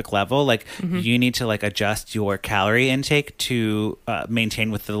an Olympic level. Like you need to like adjust your calorie intake to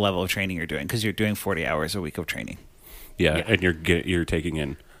maintain with the level of training you're doing because you're doing 40 hours a week of training." Yeah, and you're taking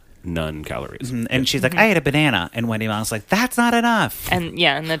in none calories. And she's like, "I ate a banana," and Wendy Mom's like, "That's not enough." And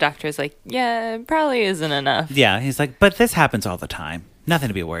the doctor's like, yeah, it probably isn't enough. Yeah, he's like, "But this happens all the time. Nothing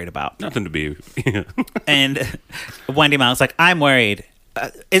to be worried about." Nothing to be. And Wendy Mom's like, "I'm worried.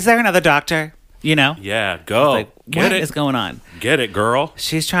 Is there another doctor?" You know? Yeah, go. Like, Get what it. is going on? Get it, girl.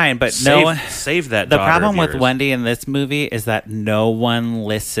 She's trying, but Save, no one. save that. The daughter problem of with yours. Wendy in this movie is that no one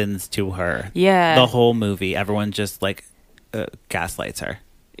listens to her. Yeah. The whole movie, everyone just like gaslights her.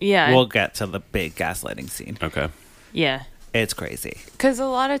 Yeah. We'll get to the big gaslighting scene. Okay. Yeah. It's crazy. Because a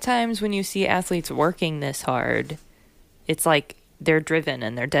lot of times when you see athletes working this hard, it's like they're driven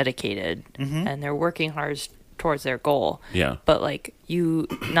and they're dedicated and they're working hard towards their goal. Yeah. But like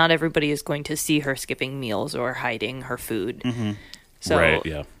not everybody is going to see her skipping meals or hiding her food. So Right.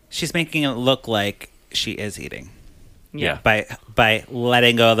 Yeah. She's making it look like she is eating Yeah. by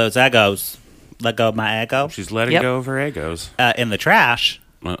letting go of those egos. Let go of my ego She's letting Yep. go of her egos. in the trash.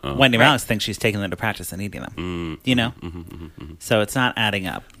 Wendy Right. Mouse thinks she's taking them to practice and eating them. You know? So it's not adding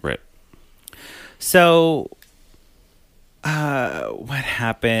up. Right. So, what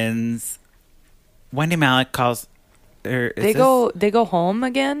happens? Wendy Malick calls. they go home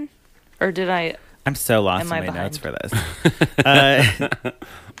again, or did I? I'm so lost Am in I my behind? notes for this.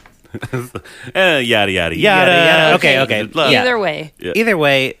 Yada yada Yada, yada. yada. Okay. Yeah. Either way, Yeah. Either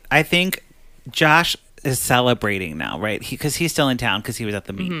way, I think Josh is celebrating now, right? Because he's still in town because he was at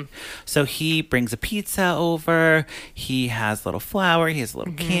the meet. So he brings a pizza over. He has a little flower. He has a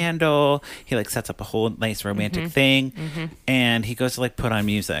little candle. He like sets up a whole nice romantic thing, and he goes to like put on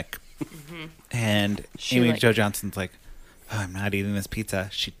music. And She, Amy like- Jo Johnson's like, "Oh, I'm not eating this pizza."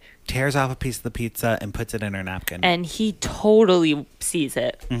 She tears off a piece of the pizza and puts it in her napkin. and he totally sees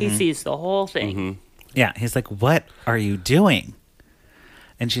it. He sees the whole thing. Yeah, he's like, "What are you doing?"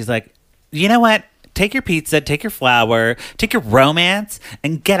 And she's like, "You know what? Take your pizza, take your flour, take your romance,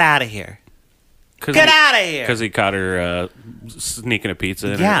 and get out of here. Get out of here!" Because he caught her sneaking a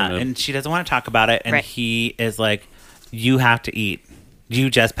pizza. Yeah, and she doesn't want to talk about it. And Right. he is like, "You have to eat. You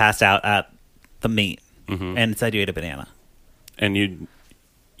just passed out at the meet and said you ate a banana." and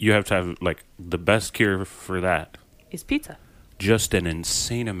you have to have like the best cure for that. Is pizza. Just an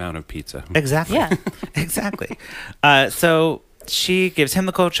insane amount of pizza. Exactly. Yeah. Exactly. So she gives him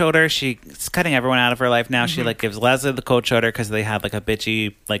the cold shoulder. She's cutting everyone out of her life now. She like gives Leslie the cold shoulder because they had like a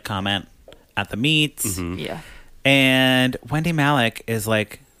bitchy like comment at the meets. Yeah. And Wendy Malick is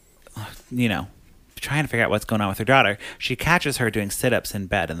like, trying to figure out what's going on with her daughter. She catches her doing sit-ups in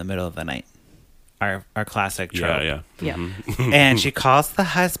bed in the middle of the night. Our classic trope. Yeah. Yeah. And she calls the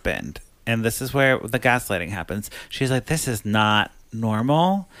husband, and this is where the gaslighting happens. She's like, "This is not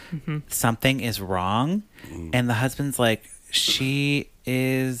normal. Something is wrong." And the husband's like, "She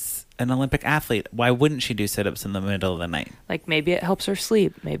is an Olympic athlete. Why wouldn't she do sit-ups in the middle of the night? Like, maybe it helps her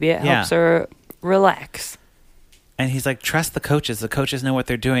sleep. Maybe it Yeah. helps her relax. And he's like, trust the coaches. The coaches know what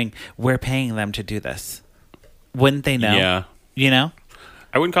they're doing. We're paying them to do this. Wouldn't they know? Yeah. You know?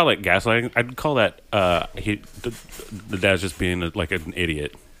 I wouldn't call it gaslighting. I'd call that the dad's just being like an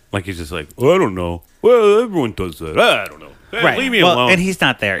idiot. Like he's just like, well, I don't know. Well, everyone does that. I don't know. Hey, leave me alone. And he's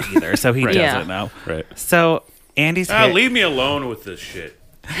not there either, so he Right. doesn't Yeah. know. Right. So Andy's Leave me alone with this shit.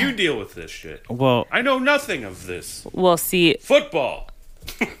 You deal with this shit. Well, I know nothing of this. Well, see, Football.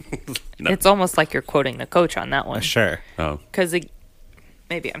 No. it's almost like you're quoting the coach on that one. sure. Oh. Because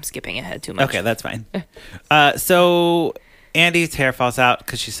maybe I'm skipping ahead too much. Okay, that's fine. So Andy's hair falls out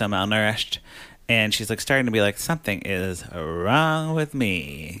because she's so malnourished. And she's like starting to be like, something is wrong with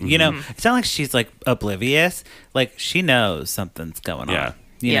me. You know, it's not like she's like oblivious. Like she knows something's going on. Yeah.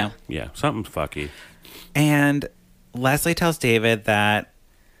 You Yeah. know? Yeah, something's fucky. And Leslie tells David that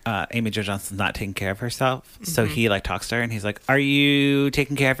Amy Jo Johnson's not taking care of herself. So he like talks to her and he's like, are you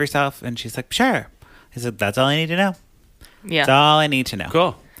taking care of yourself? And she's like, sure. He's like, that's all I need to know. Yeah. That's all I need to know.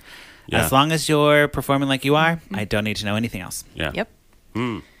 Cool. Yeah. As long as you're performing like you are, I don't need to know anything else. Yeah. Yep.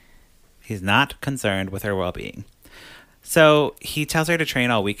 He's not concerned with her well-being. So he tells her to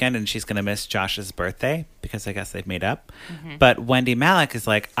train all weekend and she's going to miss Josh's birthday because I guess they've made up. But Wendy Malick is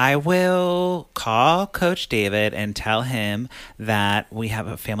like, I will call Coach David and tell him that we have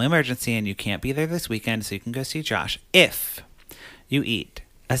a family emergency and you can't be there this weekend so you can go see Josh if you eat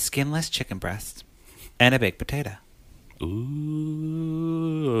a skinless chicken breast and a baked potato.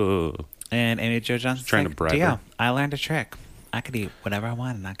 Ooh. And Amy Jo Johnson's Trying like, to bribe Dio, her. I learned a trick. I could eat whatever I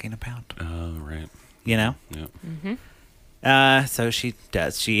want and not gain a pound. Oh, right. You know? Yeah. So she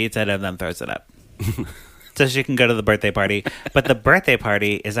does. She eats it and then throws it up. So she can go to the birthday party. But the birthday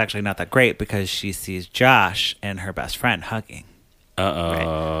party is actually not that great because she sees Josh and her best friend hugging.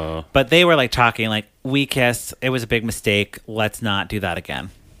 Uh-oh. But they were like talking like, we kissed. It was a big mistake. Let's not do that again.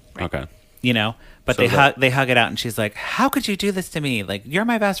 Okay. You know? But So they hug it out and she's like, how could you do this to me? Like, you're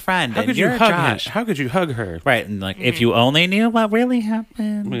my best friend. How and could you you're hug Josh. her? How could you hug her? Right. And like, if you only knew what really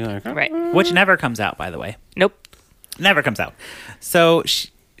happened. Be like, huh? Right. Which never comes out, by the way. Nope. Never comes out. So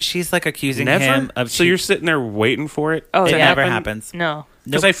she's like accusing Never? him of So you're sitting there waiting for it? Oh, It to yeah. never happen? happens. No.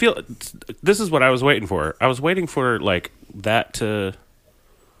 Because I feel this is what I was waiting for. I was waiting for like that to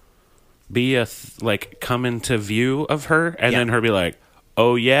be like come into view of her, and Yeah. then her be like,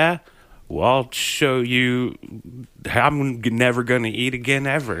 "Oh yeah, well I'll show you. I'm never gonna eat again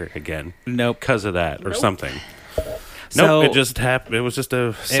ever again. Nope. because of that or something." So- Nope, it just happened. It was just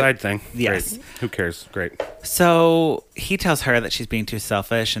a side thing. yes. Great. Who cares? Great. So he tells her that she's being too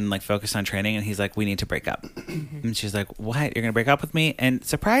selfish and like focused on training, and he's like, "We need to break up." And she's like, "What? You're gonna break up with me?" And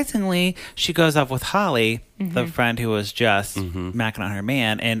surprisingly, she goes off with Holly, the friend who was just macking on her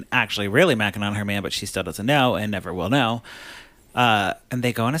man, and actually really macking on her man, but she still doesn't know and never will know. And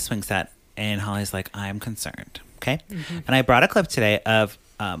they go on a swing set, and Holly's like, "I'm concerned." Okay, and I brought a clip today of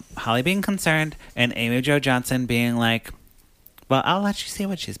Holly being concerned and Amy Jo Johnson being like, well, I'll let you see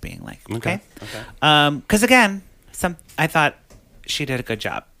what she's being like. Okay. Because again, I thought she did a good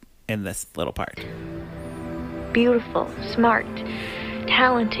job in this little part. Beautiful, smart,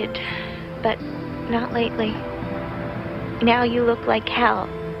 talented, but not lately. Now you look like hell,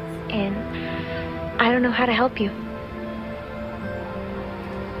 and I don't know how to help you.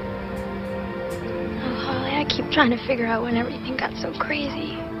 Oh, Holly, I keep trying to figure out when everything got so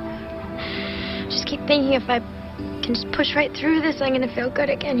crazy. Just keep thinking if I can just push right through this, I'm gonna feel good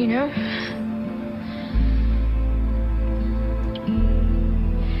again, you know?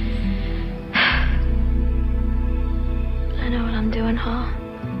 I know what I'm doing, Hall.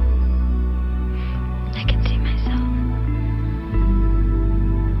 I can see myself.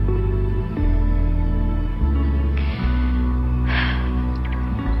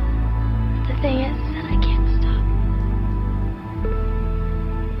 The thing is that I can't stop.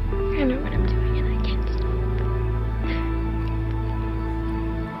 I know what I'm doing and I can't stop.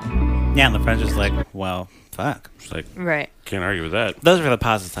 Yeah, and the friend's just like, well, fuck. It's like Right. can't argue with that. Those were the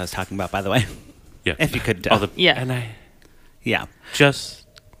pauses I was talking about, by the way. Yeah. If you could tell. Yeah. And I Yeah. just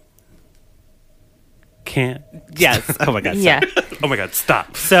can't. Yes. Oh my God. Yeah. Oh my God!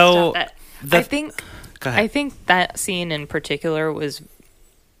 Stop. So, That- the- I think go ahead. I think that scene in particular was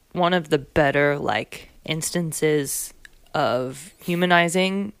one of the better like instances of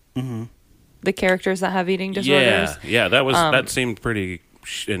humanizing the characters that have eating disorders. Yeah. That was that seemed pretty.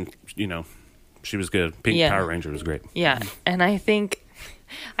 And you know, she was good. Pink Yeah. Power Ranger was great. Yeah, and I think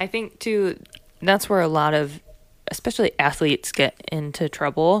too that's where a lot of especially athletes get into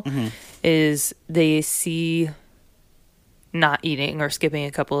trouble is they see not eating or skipping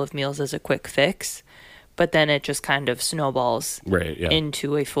a couple of meals as a quick fix, but then it just kind of snowballs Right, yeah.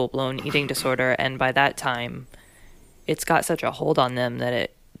 into a full-blown eating disorder, and by that time it's got such a hold on them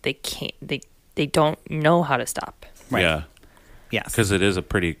that they don't know how to stop. Right. Yeah. Yes. Because it is a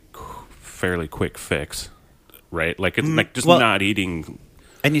fairly quick fix, right? Like it's like just well- not eating.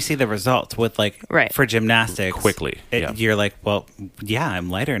 And you see the results with like Right. for gymnastics Quickly, yeah. You're like, well, yeah, I'm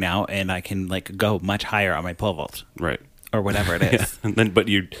lighter now, and I can like go much higher on my pole vault Right. or whatever it Yeah. is. And then, but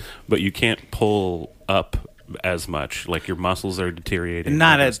you can't pull up as much. Like your muscles are deteriorating.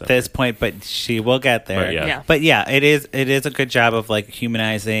 Not all that at stuff. this point, but she will get there. But yeah. Yeah. But yeah, it is a good job of like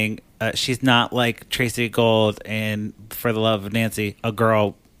humanizing. She's not like Tracy Gold and For the Love of Nancy, a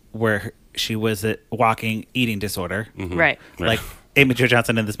girl where she was a walking eating disorder. Mm-hmm. Right. Like Amy Jo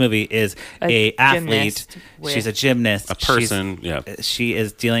Johnson in this movie is a athlete. gymnast with- She's a gymnast. A person, yeah. She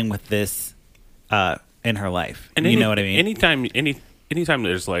is dealing with this in her life. And you know what I mean? Anytime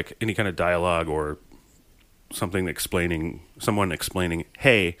there's like any kind of dialogue or something someone explaining,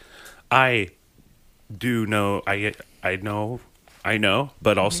 hey, I do know, I know,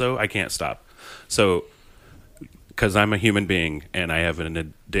 but also I can't stop. So, because I'm a human being and I have an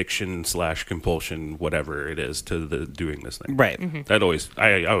addiction / compulsion, whatever it is, to doing this thing. Right. I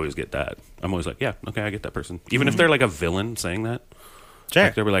always get that. I'm always like, yeah, okay, I get that person. Even if they're like a villain saying that. Sure.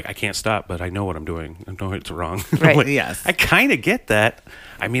 Like, they'll be like, I can't stop, but I know what I'm doing. I know it's wrong. Right. Well, yes. I kind of get that.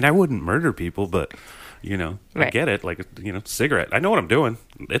 I mean, I wouldn't murder people, but, I Right. get it. Like, cigarette. I know what I'm doing.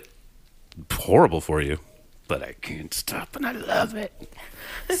 It's horrible for you, but I can't stop, and I love it.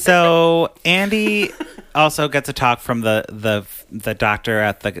 So Andy also gets a talk from the doctor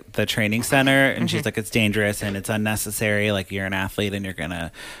at the training center, and she's like, it's dangerous and it's unnecessary. Like, you're an athlete and you're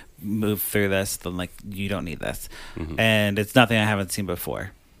gonna move through this. Then like, you don't need this, and it's nothing I haven't seen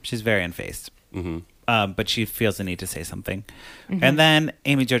before. She's very unfazed. But she feels the need to say something. And then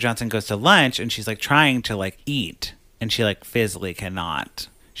Amy Jo Johnson goes to lunch, and she's like trying to like eat, and she like physically cannot.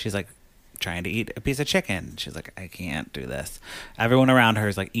 She's like trying to eat a piece of chicken. She's like, I can't do this. Everyone around her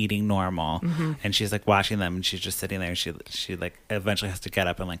is like eating normal, and she's like watching them, and she's just sitting there. And she like eventually has to get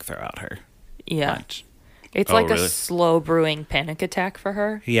up and like throw out her Yeah. lunch. It's Oh, like really? a slow brewing panic attack for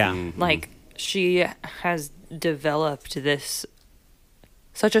her. Yeah. Like, she has developed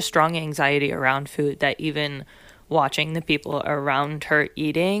such a strong anxiety around food that even watching the people around her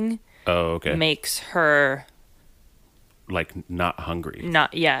eating Oh, okay. makes her Like, not hungry.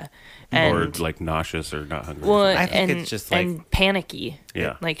 not, yeah. Or, And, like, nauseous or not hungry. well, I think and, it's just, like- and panicky.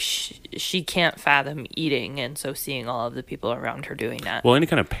 Yeah. Like, she can't fathom eating, and so seeing all of the people around her doing that. Well, any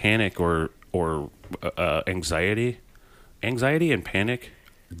kind of panic or anxiety and panic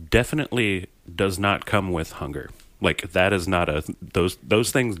definitely does not come with hunger. Like, that is not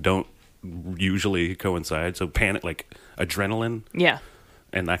those things don't usually coincide. So panic, like adrenaline Yeah.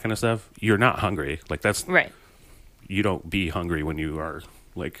 and that kind of stuff, you're not hungry. Like, that's Right. you don't be hungry when you are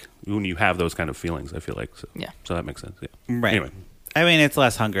like when you have those kind of feelings. I feel like so. Yeah. So that makes sense. Yeah. Right. Anyway, I mean, it's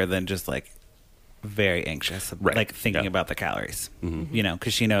less hunger than just like very anxious, Right. like thinking Yeah. about the calories.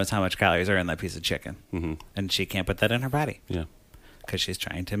 Because she knows how much calories are in that piece of chicken, and she can't put that in her body yeah. because she's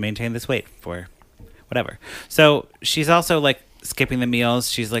trying to maintain this weight for whatever. So she's also like skipping the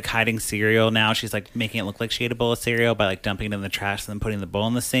meals. She's like hiding cereal now. She's like making it look like she ate a bowl of cereal by like dumping it in the trash and then putting the bowl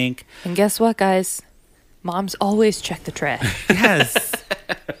in the sink. And guess what, guys? Moms always check the trash. Yes.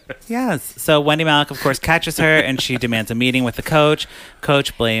 Yes. So Wendy Malick, of course, catches her and she demands a meeting with the coach.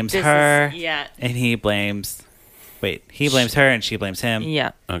 Coach blames her. Yeah. And he blames her and she blames him.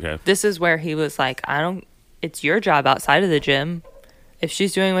 Yeah. Okay. This is where he was like, it's your job outside of the gym. If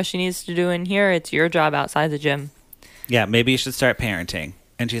she's doing what she needs to do in here, it's your job outside the gym. Yeah, maybe you should start parenting.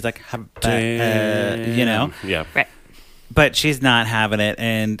 And she's like, Yeah. Right. But she's not having it.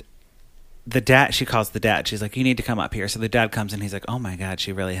 And she calls the dad. She's like, you need to come up here. So the dad comes and he's like, oh my God,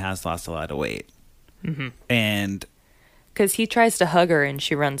 she really has lost a lot of weight. And Because he tries to hug her and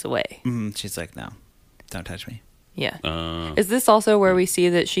she runs away. she's like, no, don't touch me. Yeah. Is this also where we see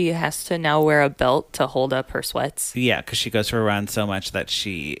that she has to now wear a belt to hold up her sweats? Yeah, because she goes for a run so much that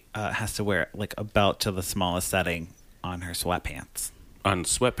she has to wear like a belt to the smallest setting on her sweatpants. On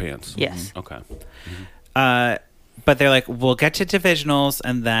sweatpants. Yes. Okay. But they're like, we'll get to divisionals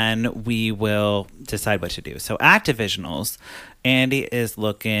and then we will decide what to do. So at divisionals, Amy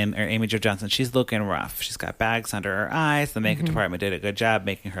Jo Johnson, she's looking rough. She's got bags under her eyes. The makeup department did a good job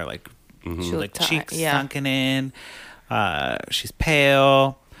making her like, She like looked tired, cheeks yeah. sunken in. She's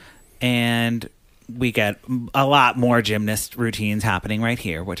pale. And we get a lot more gymnast routines happening right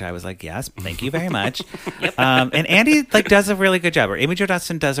here, which I was like, yes, thank you very much. And Andy like does a really good job, or Amy Jo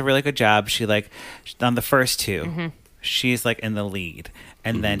Johnson does a really good job. She like on the first two, she's like in the lead,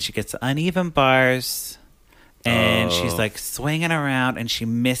 and then she gets uneven bars, and she's like swinging around, and she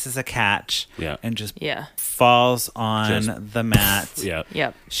misses a catch, and just falls on the mat.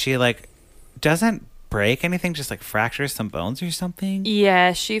 Yep. She like doesn't break anything, just like fractures some bones or something.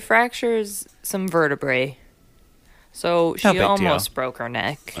 Yeah, she fractures some vertebrae. So she almost broke her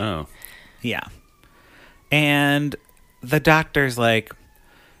neck. Oh. Yeah. And the doctor's like,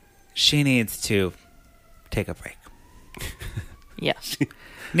 she needs to take a break. Yeah.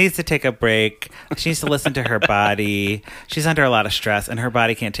 Needs to take a break. She needs to listen to her body. She's under a lot of stress, and her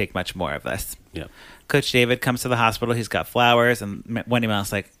body can't take much more of this. Yeah. Coach David comes to the hospital. He's got flowers, and Wendy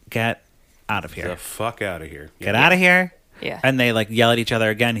Malick's like, get out of here. Get the fuck out of here. Get out of here. Yeah. And they like yell at each other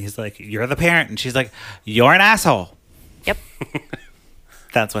again. He's like, you're the parent. And she's like, you're an asshole. Yep.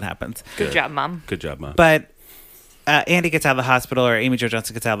 That's what happens. Good job, Mom. Good job, Mom. But Andy gets out of the hospital, or Amy Jo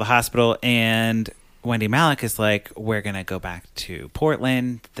Johnson gets out of the hospital, and Wendy Malick is like, we're going to go back to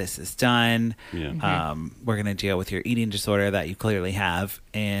Portland. This is done. Yeah. We're going to deal with your eating disorder that you clearly have.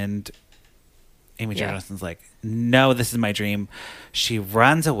 And Amy Jo Johnson's like, no, this is my dream. She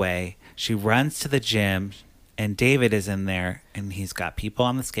runs away. She runs to the gym, and David is in there, and he's got people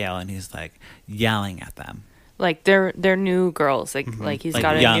on the scale, and he's like yelling at them. Like they're new girls. Like he's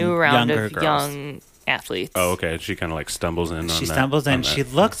got a new round of girls. young athletes. Oh, okay. She kind of like stumbles in. She stumbles in. She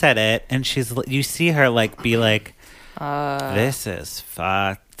looks at it, and you see her like be like, "This is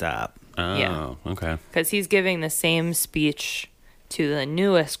fucked up." Oh, Yeah. Okay. Because he's giving the same speech to the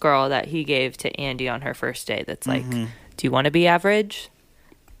newest girl that he gave to Andy on her first day. That's like, do you want to be average?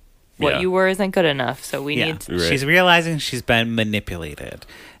 What you were isn't good enough, so we need to... Right. She's realizing she's been manipulated.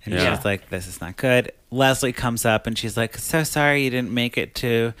 And she's like, this is not good. Leslie comes up and she's like, so sorry you didn't make it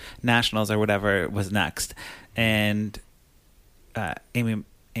to nationals or whatever was next. And Amy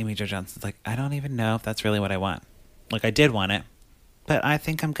Jo Johnson's like, I don't even know if that's really what I want. Like, I did want it, but I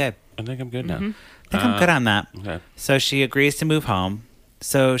think I'm good. I think I'm good now. I think I'm good on that. Okay. So she agrees to move home.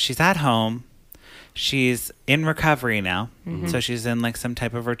 So she's at home. She's in recovery now. So she's in like some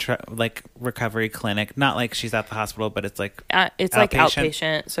type of recovery clinic. Not like she's at the hospital, but it's like it's like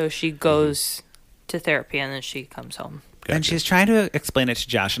outpatient. So she goes to therapy and then she comes home. Gotcha. And she's trying to explain it to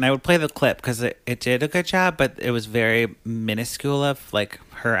Josh. And I would play the clip because it did a good job, but it was very minuscule of like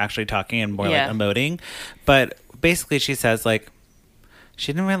her actually talking and more like emoting. But basically she says like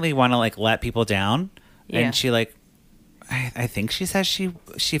she didn't really want to like let people down. And she like I think she says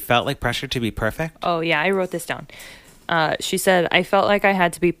she felt like pressure to be perfect. Oh, yeah, I wrote this down. She said, I felt like I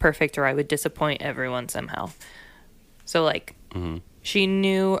had to be perfect or I would disappoint everyone somehow. So, like, she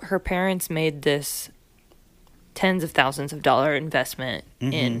knew her parents made this tens of thousands of dollar investment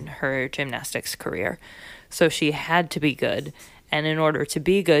in her gymnastics career. So she had to be good. And in order to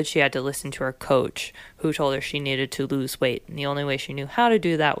be good, she had to listen to her coach, who told her she needed to lose weight. And the only way she knew how to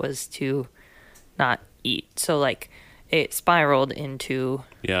do that was to not eat. So, like... it spiraled into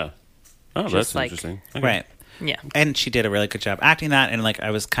Oh, that's like, interesting. Okay. Right. Yeah. And she did a really good job acting that, and like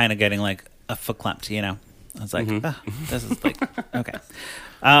I was kind of getting like a foot clamped, you know. I was like, this is like okay.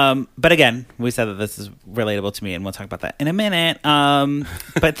 But again, we said that this is relatable to me, and we'll talk about that in a minute.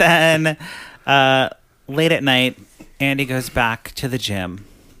 But then late at night, Andy goes back to the gym.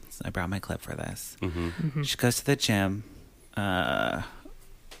 So I brought my clip for this. She goes to the gym. Hold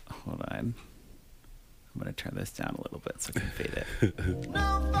on. I'm going to turn this down a little bit so I can fade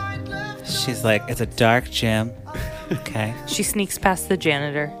it. She's like, it's a dark gym. Okay. She sneaks past the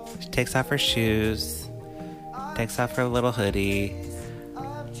janitor. She takes off her shoes, takes off her little hoodie,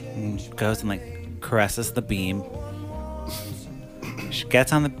 and goes and like caresses the beam. She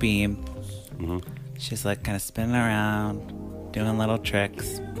gets on the beam. She's like kind of spinning around, doing little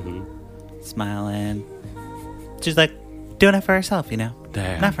tricks, smiling. She's like doing it for herself, you know?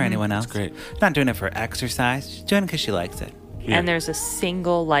 Damn. Not for anyone else. That's great. Not doing it for exercise. She's doing it because she likes it. Yeah. And there's a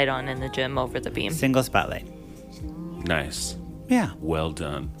single light on in the gym over the beam. Single spotlight. Nice. Yeah. Well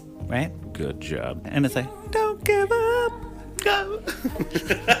done. Right? Good job. And it's like, don't give up. Go.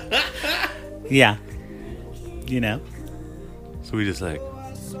 Yeah. You know? So we just like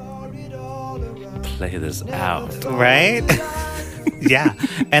play this out. Right? Yeah.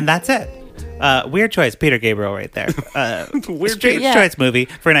 And that's it. Weird choice, Peter Gabriel right there. Strange choice movie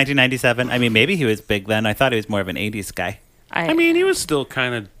for 1997. I mean, maybe he was big then. I thought he was more of an 80s guy. I mean, he was still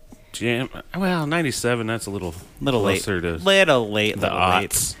kind of jam. Well, 97, that's a little Late. closer to Little late. the late.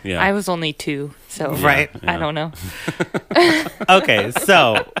 aughts. Yeah. I was only 2, so Right. I don't know. Okay,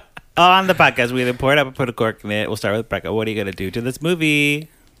 so on the podcast, we either pour it up or put a cork in it. We'll start with Becca. What are you going to do to this movie?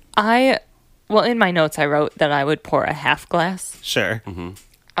 Well, in my notes, I wrote that I would pour a half glass. Sure.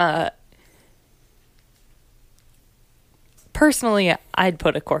 personally, I'd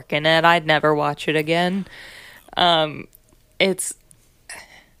put a cork in it. I'd never watch it again. It's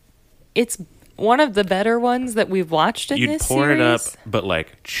one of the better ones that we've watched in You'd this pour series. it up, but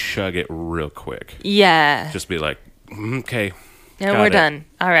like chug it real quick. Yeah. Just be like, okay. And got we're it." done.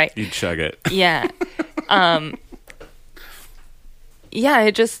 All right. You'd chug it. Yeah.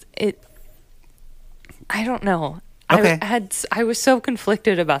 Yeah, I don't know. Okay. I was so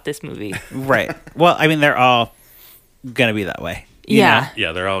conflicted about this movie. Right. Well, I mean, they're all gonna be that way. you Yeah. know?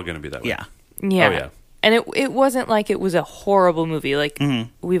 Yeah, they're all going to be that way. Yeah. Yeah. Oh, yeah. And it wasn't like it was a horrible movie. Like Mm-hmm.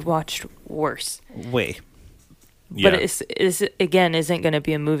 we've watched worse. Wait. Yeah. But it's again isn't going to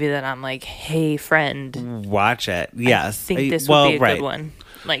be a movie that I'm like, "Hey friend, Watch it. Yes. I think this well, would be a right. good one."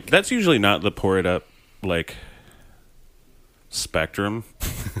 Like That's usually not the pour it up, like, spectrum.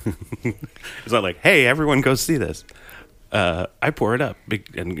 It's not like, hey, everyone go see this. I pour it up,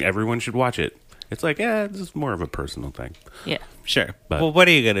 and everyone should watch it. It's like, yeah, this is more of a personal thing. yeah. Sure. But- well, what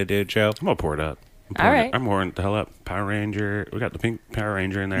are you gonna do, Joe? I'm going to pour it up. All right. I'm pouring the hell up. Power Ranger. We got the pink Power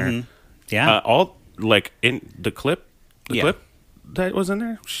Ranger in there. Mm-hmm. Yeah. All, like, in the clip Yeah. that was in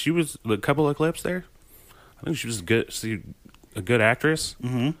there, she was, the couple of clips there, I think she was a good actress.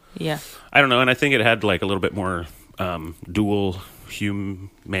 Mm-hmm. Yeah. I don't know, and I think it had, like, a little bit more dual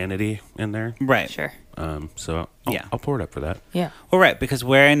humanity in there. right. Sure. So Yeah. I'll pour it up for that. Yeah. Well, right, because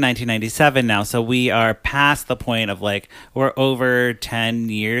we're in 1997 now, so we are past the point of like we're over 10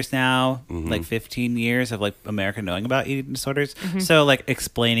 years now, like 15 years of like America knowing about eating disorders. So like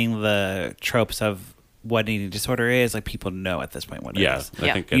explaining the tropes of what an eating disorder is, like people know at this point what it Yeah, is. I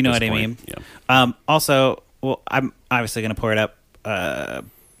Yeah. think You at know this what I point, mean? Yeah. Also, well, I'm obviously going to pour it up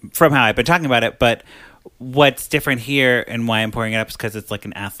from how I've been talking about it, but what's different here and why I'm pouring it up is because it's like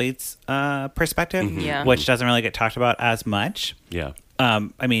an athlete's perspective, Yeah. which doesn't really get talked about as much. Yeah.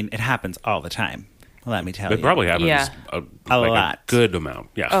 I mean, it happens all the time. Let me tell you. It probably happens Yeah. a lot. good amount.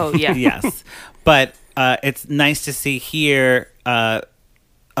 Yeah. Oh yeah. Yes. But it's nice to see here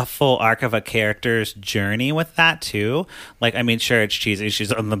a full arc of a character's journey with that, too. Like, I mean, sure, it's cheesy.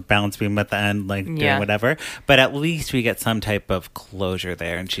 She's on the balance beam at the end, like, doing Yeah. whatever. But at least we get some type of closure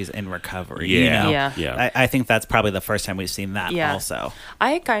there, and she's in recovery. You Yeah. know? Yeah. Yeah. I think that's probably the first time we've seen that Yeah. also.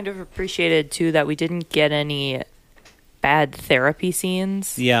 I kind of appreciated too that we didn't get any bad therapy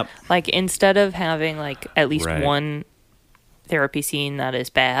scenes. Yep. Like instead of having like at least Right. one therapy scene that is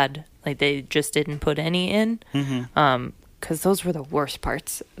bad, like they just didn't put any in. Because those were the worst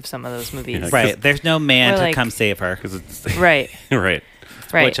parts of some of those movies. Yeah. Right. There's no man Or, to like- come save her, Because it's Right. right.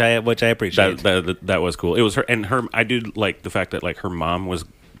 Right. which I appreciate. That was cool. It was her, and her. I do like the fact that like her mom was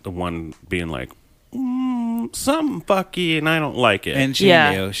the one being like, "Something fucky," and I don't like it. And she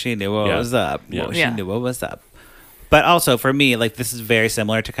Yeah. knew what Yeah. was up. Yeah. Well, she Yeah. knew what was up. But also for me, like this is very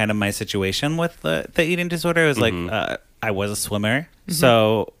similar to kind of my situation with the eating disorder. It was like I was a swimmer,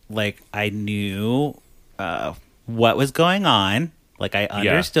 so like I knew what was going on. Like I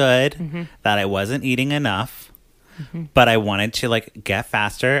understood that I wasn't eating enough, but I wanted to like get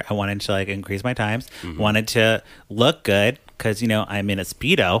faster. I wanted to like increase my times. Wanted to look good because I'm in a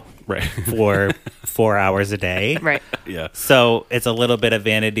Speedo right. for 4 hours a day. Right. Yeah. So it's a little bit of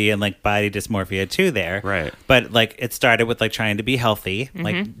vanity and like body dysmorphia too there. Right. But like it started with like trying to be healthy,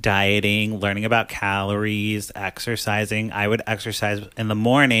 like dieting, learning about calories, exercising. I would exercise in the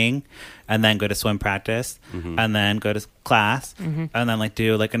morning and then go to swim practice and then go to class and then like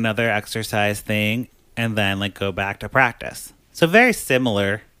do like another exercise thing and then like go back to practice. So very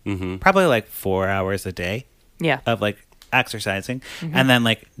similar, probably like 4 hours a day Yeah. of like exercising and then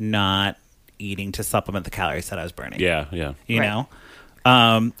like not eating to supplement the calories that I was burning. Yeah. Yeah. You Right.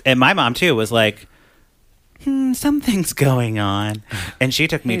 know? And my mom too was like, something's going on. And she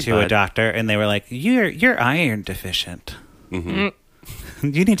took me Hey, to a bud. doctor and they were like, you're iron deficient.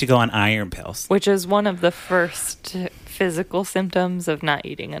 You need to go on iron pills. Which is one of the first physical symptoms of not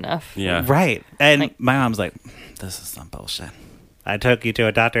eating enough. Yeah. Right. And Like- my mom's like, this is some bullshit. I took you to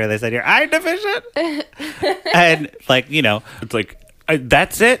a doctor and they said, you're iron deficient. And like, It's like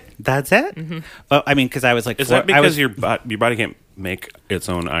that's it. that's it. Well, I mean, because I was like, Is that I because was, your body can't make its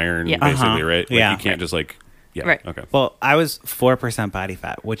own iron, Yeah. basically, Uh-huh. right? Like Yeah. you can't just like. Yeah. Right. Okay. well, I was 4% body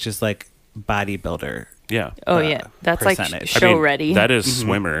fat, which is like bodybuilder. Yeah. Oh yeah, that's like percentage. show ready. That is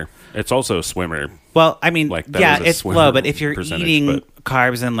swimmer. It's also swimmer. Well, I mean, Like, that yeah, is a it's swimmer low, but if you're percentage, eating but-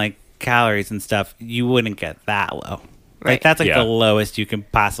 carbs and like calories and stuff, you wouldn't get that low. Like Right. that's like Yeah. the lowest you can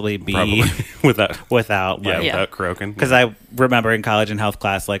possibly be Probably without. without Yeah, like, Yeah. without croaking. because I remember in college in health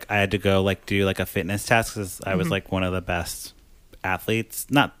class, like I had to go like do like a fitness test because I was like one of the best athletes,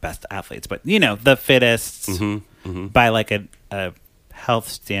 not best athletes, but the fittest by like a health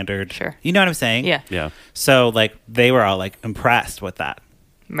standard. Sure. You know what I'm saying? Yeah. Yeah. So like they were all like impressed with that.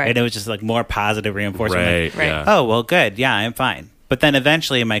 Right. And it was just like more positive reinforcement. Like, Right. Right. Yeah. oh, well, good. Yeah, I'm fine. But then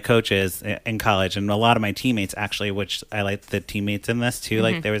eventually my coaches in college and a lot of my teammates actually, which I like the teammates in this too,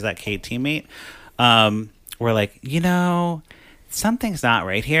 like there was that Kate teammate, were like, something's not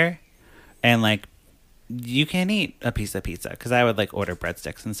right here. And like, you can't eat a piece of pizza. Because I would like order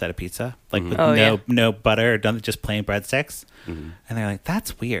breadsticks instead of pizza. Like with no butter or just plain breadsticks. And they're like,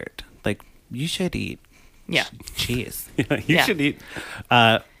 that's weird. Like, you should eat Yeah. cheese. You Yeah. should eat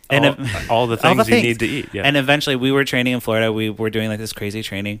And all the things you need to eat. Yeah. And eventually we were training in Florida. We were doing like this crazy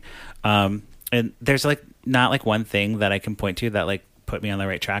training. And there's like not like one thing that I can point to that like put me on the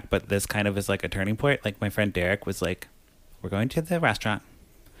right track, but this kind of is like a turning point. Like my friend Derek was like, we're going to the restaurant.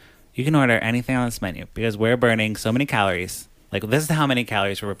 You can order anything on this menu because we're burning so many calories. Like this is how many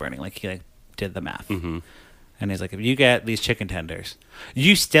calories we're burning. Like he like did the math. And he's like, if you get these chicken tenders,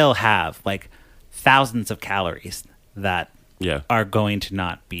 you still have like thousands of calories that are going to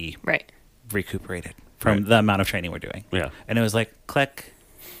not be Right. recuperated from the amount of training we're doing. Yeah. And it was like, click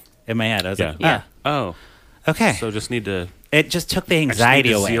in my head. I was like, Yeah. Oh. okay. So just need to It just took the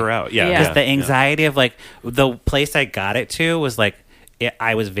anxiety away. zero out. Yeah. Yeah. Because the anxiety of like, the place I got it to was like,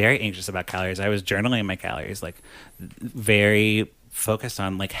 I was very anxious about calories. I was journaling my calories, like very focused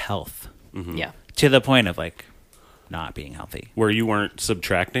on like health Yeah. to the point of like not being healthy. Where you weren't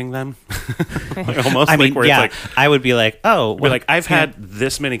subtracting them. Like, almost I mean, like where yeah, it's like I would be like, oh, we're like, I've had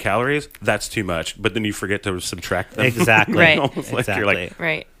this many calories, that's too much. But then you forget to subtract them. Exactly. Right. Almost like you're like,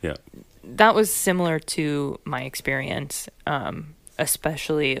 Right. yeah. That was similar to my experience,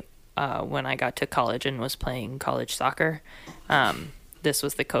 especially when I got to college and was playing college soccer. This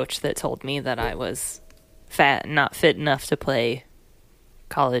was the coach that told me that I was fat and not fit enough to play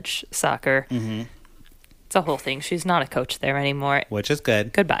college soccer. Mm-hmm. It's a whole thing. She's not a coach there anymore. which is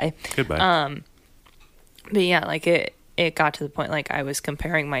good. Goodbye. Goodbye. But yeah, like it got to the point like I was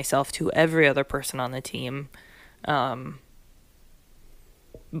comparing myself to every other person on the team,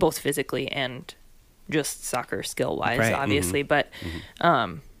 both physically and just soccer skill wise, Right. obviously. But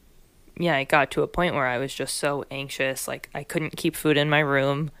yeah, it got to a point where I was just so anxious. Like I couldn't keep food in my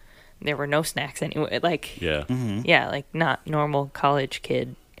room. There were no snacks anyway. Like Yeah. yeah, like not normal college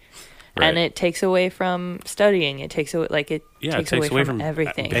kid. Right. And it takes away from studying. It takes away takes away from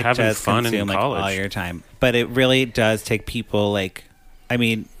everything. It having does fun in consume like college. all your time, but it really does take people like, I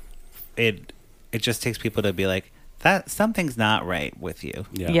mean, it just takes people to be like, that something's not right with you.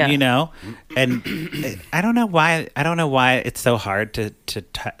 Yeah. You know, and I don't know why it's so hard to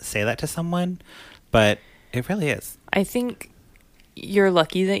say that to someone, but it really is. I think you're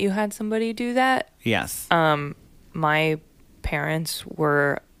lucky that you had somebody do that. Yes. My parents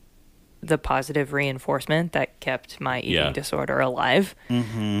were the positive reinforcement that kept my eating disorder alive.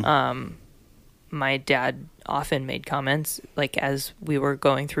 My dad often made comments like as we were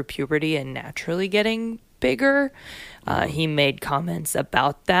going through puberty and naturally getting bigger, he made comments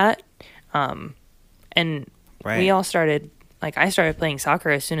about that. And we all started, like I started playing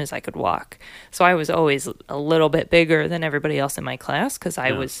soccer as soon as I could walk. So I was always a little bit bigger than everybody else in my class because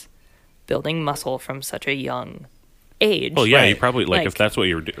I was building muscle from such a young age. Oh yeah, Right. you probably like if that's what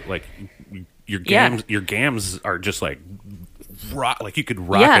you were doing, like your gams are just like like you could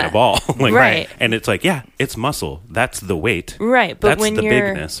rocket a ball, like, Right. And it's like it's muscle. That's the weight, Right, but that's when the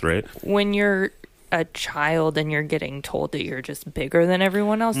you're bigness, right? when you're a child and you're getting told that you're just bigger than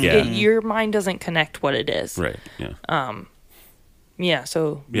everyone else, Yeah. your mind doesn't connect what it is. Right. Yeah. Yeah.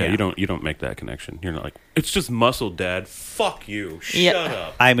 So Yeah. You don't make that connection. You're not like it's just muscle, Dad. Fuck you. Yeah. Shut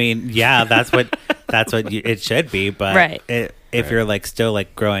up. I mean, yeah, that's what it should be, but Right. if you're like still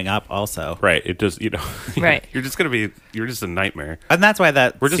like growing up also. Right. It does. Right. You're just a nightmare. And that's why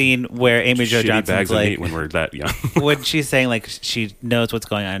that We're just scene where Amy Jo Shitty Johnson's bags of like, meat when we're that young. when she's saying like she knows what's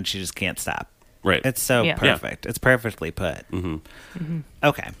going on, she just can't stop. Right. It's so Yeah. perfect. It's perfectly put.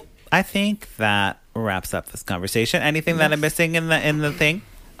 Okay, I think that wraps up this conversation. Anything that I'm missing in the thing?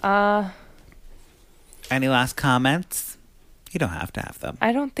 Any last comments? You don't have to have them.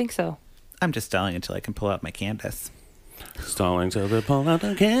 I don't think so. I'm just stalling until I can pull out my Candace. Stalling till they pull out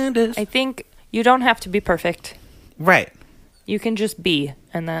the Candace. I think you don't have to be perfect. Right. You can just be,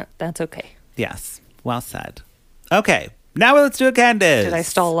 and that's okay. Yes. Well said. Okay. Now let's do a Candace. Did I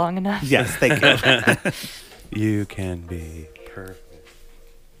stall long enough? Yes. Thank you. You can be perfect.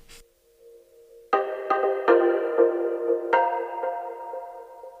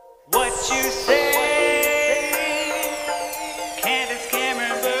 What you say, Candace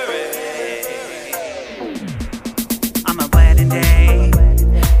Cameron Bure. On my wedding day,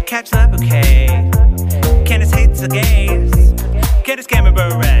 catch the bouquet. Candace hates the gays. Candace Cameron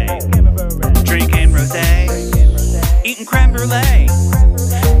Bure. Drinking rosé. Eating creme brulee.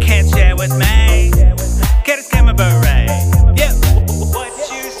 Can't share with me. Candace Cameron Bure. Yeah. What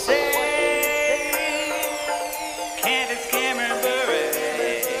you say? Candace Cameron Bure.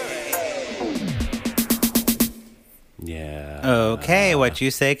 Yeah. Okay, what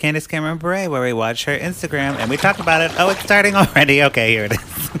you say, Candace Cameron Bure, where we watch her Instagram and we talk about it. Oh, it's starting already. Okay, here it is.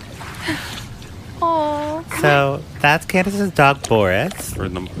 Aww. So that's Candace's dog, Boris. We're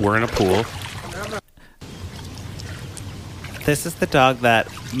in a pool. This is the dog that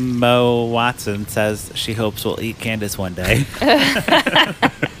Mo Watson says she hopes will eat Candace one day.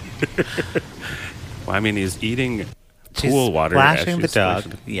 Well, I mean, he's eating She's pool water. splashing as the she's dog.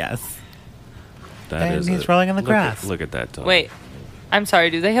 splashing. Yes. That And is he's rolling in the grass. Look at that dog. Wait, I'm sorry.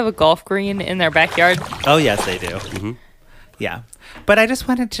 Do they have a golf green in their backyard? Oh, yes, they do. Mm-hmm. Yeah. But I just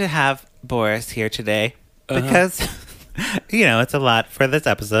wanted to have Boris here today because, it's a lot for this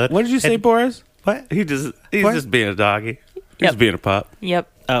episode. What did you say, And- Boris? What? He's What? just being a doggy. He's Yep. being a pup. Yep.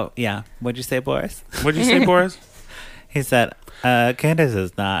 Oh, yeah. What'd you say, Boris? What'd you say, Boris? He said, Candace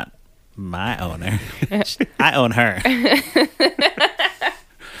is not my owner. I own her.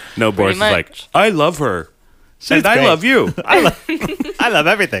 No, Boris is much. like, I love her. and I great. love you. I love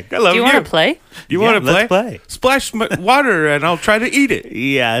everything. I love Do you you. want to play? You Yeah, want to let's play. Splash water and I'll try to eat it.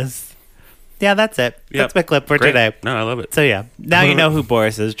 Yes. Yeah, that's it. Yep. That's my clip for Great. today. No, I love it. So yeah, now you know who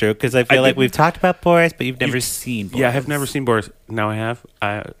Boris is, Drew, because I feel I like didn't- we've talked about Boris, but you've never seen Boris. Yeah, I have never seen Boris. Now I have.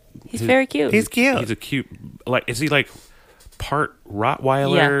 He's very cute. He's cute. He's a cute. Like, is he like part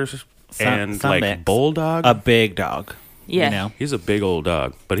Rottweiler and some like mix. bulldog? A big dog. Yeah. You know? He's a big old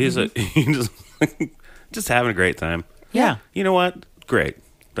dog, but he's just having a great time. Yeah. You know what? Great.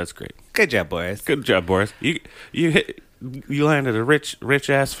 That's great. Good job, Boris. Good job, Boris. You landed a rich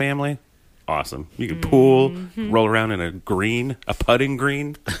ass family. Awesome. You can pool, roll around in a putting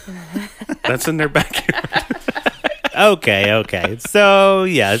green. That's in their backyard. Okay. So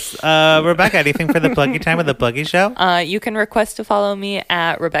yes, Rebecca, anything for the pluggy time of the pluggy show? You can request to follow me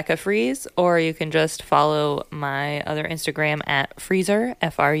at Rebecca Freeze, or you can just follow my other Instagram at Freezer,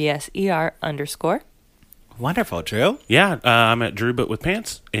 FRESER_. Wonderful, Drew. Yeah, I'm at Drew But With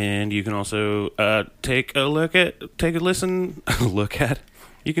Pants, and you can also take a listen.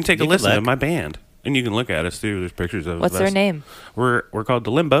 You can take a You can listen to look. my band, and you can look at us too. There's pictures of What's us. their name? We're called the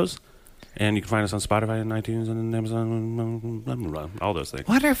Limbos, and you can find us on Spotify and iTunes and Amazon, all those things.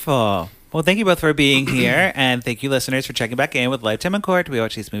 Wonderful. Well, thank you both for being here, and thank you, listeners, for checking back in with Lifetime in Court. We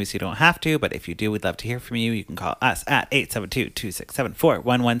watch these movies so you don't have to, but if you do, we'd love to hear from you. You can call us at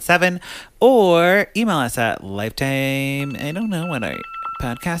 872-267-4117, or email us at lifetime, I don't know what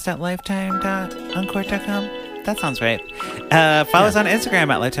podcast at lifetime.uncourt.com. That sounds right. Follow us on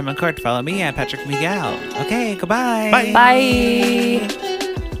Instagram at Lifetime in Court. Follow me at Patrick Miguel. Okay, goodbye. Bye. Bye.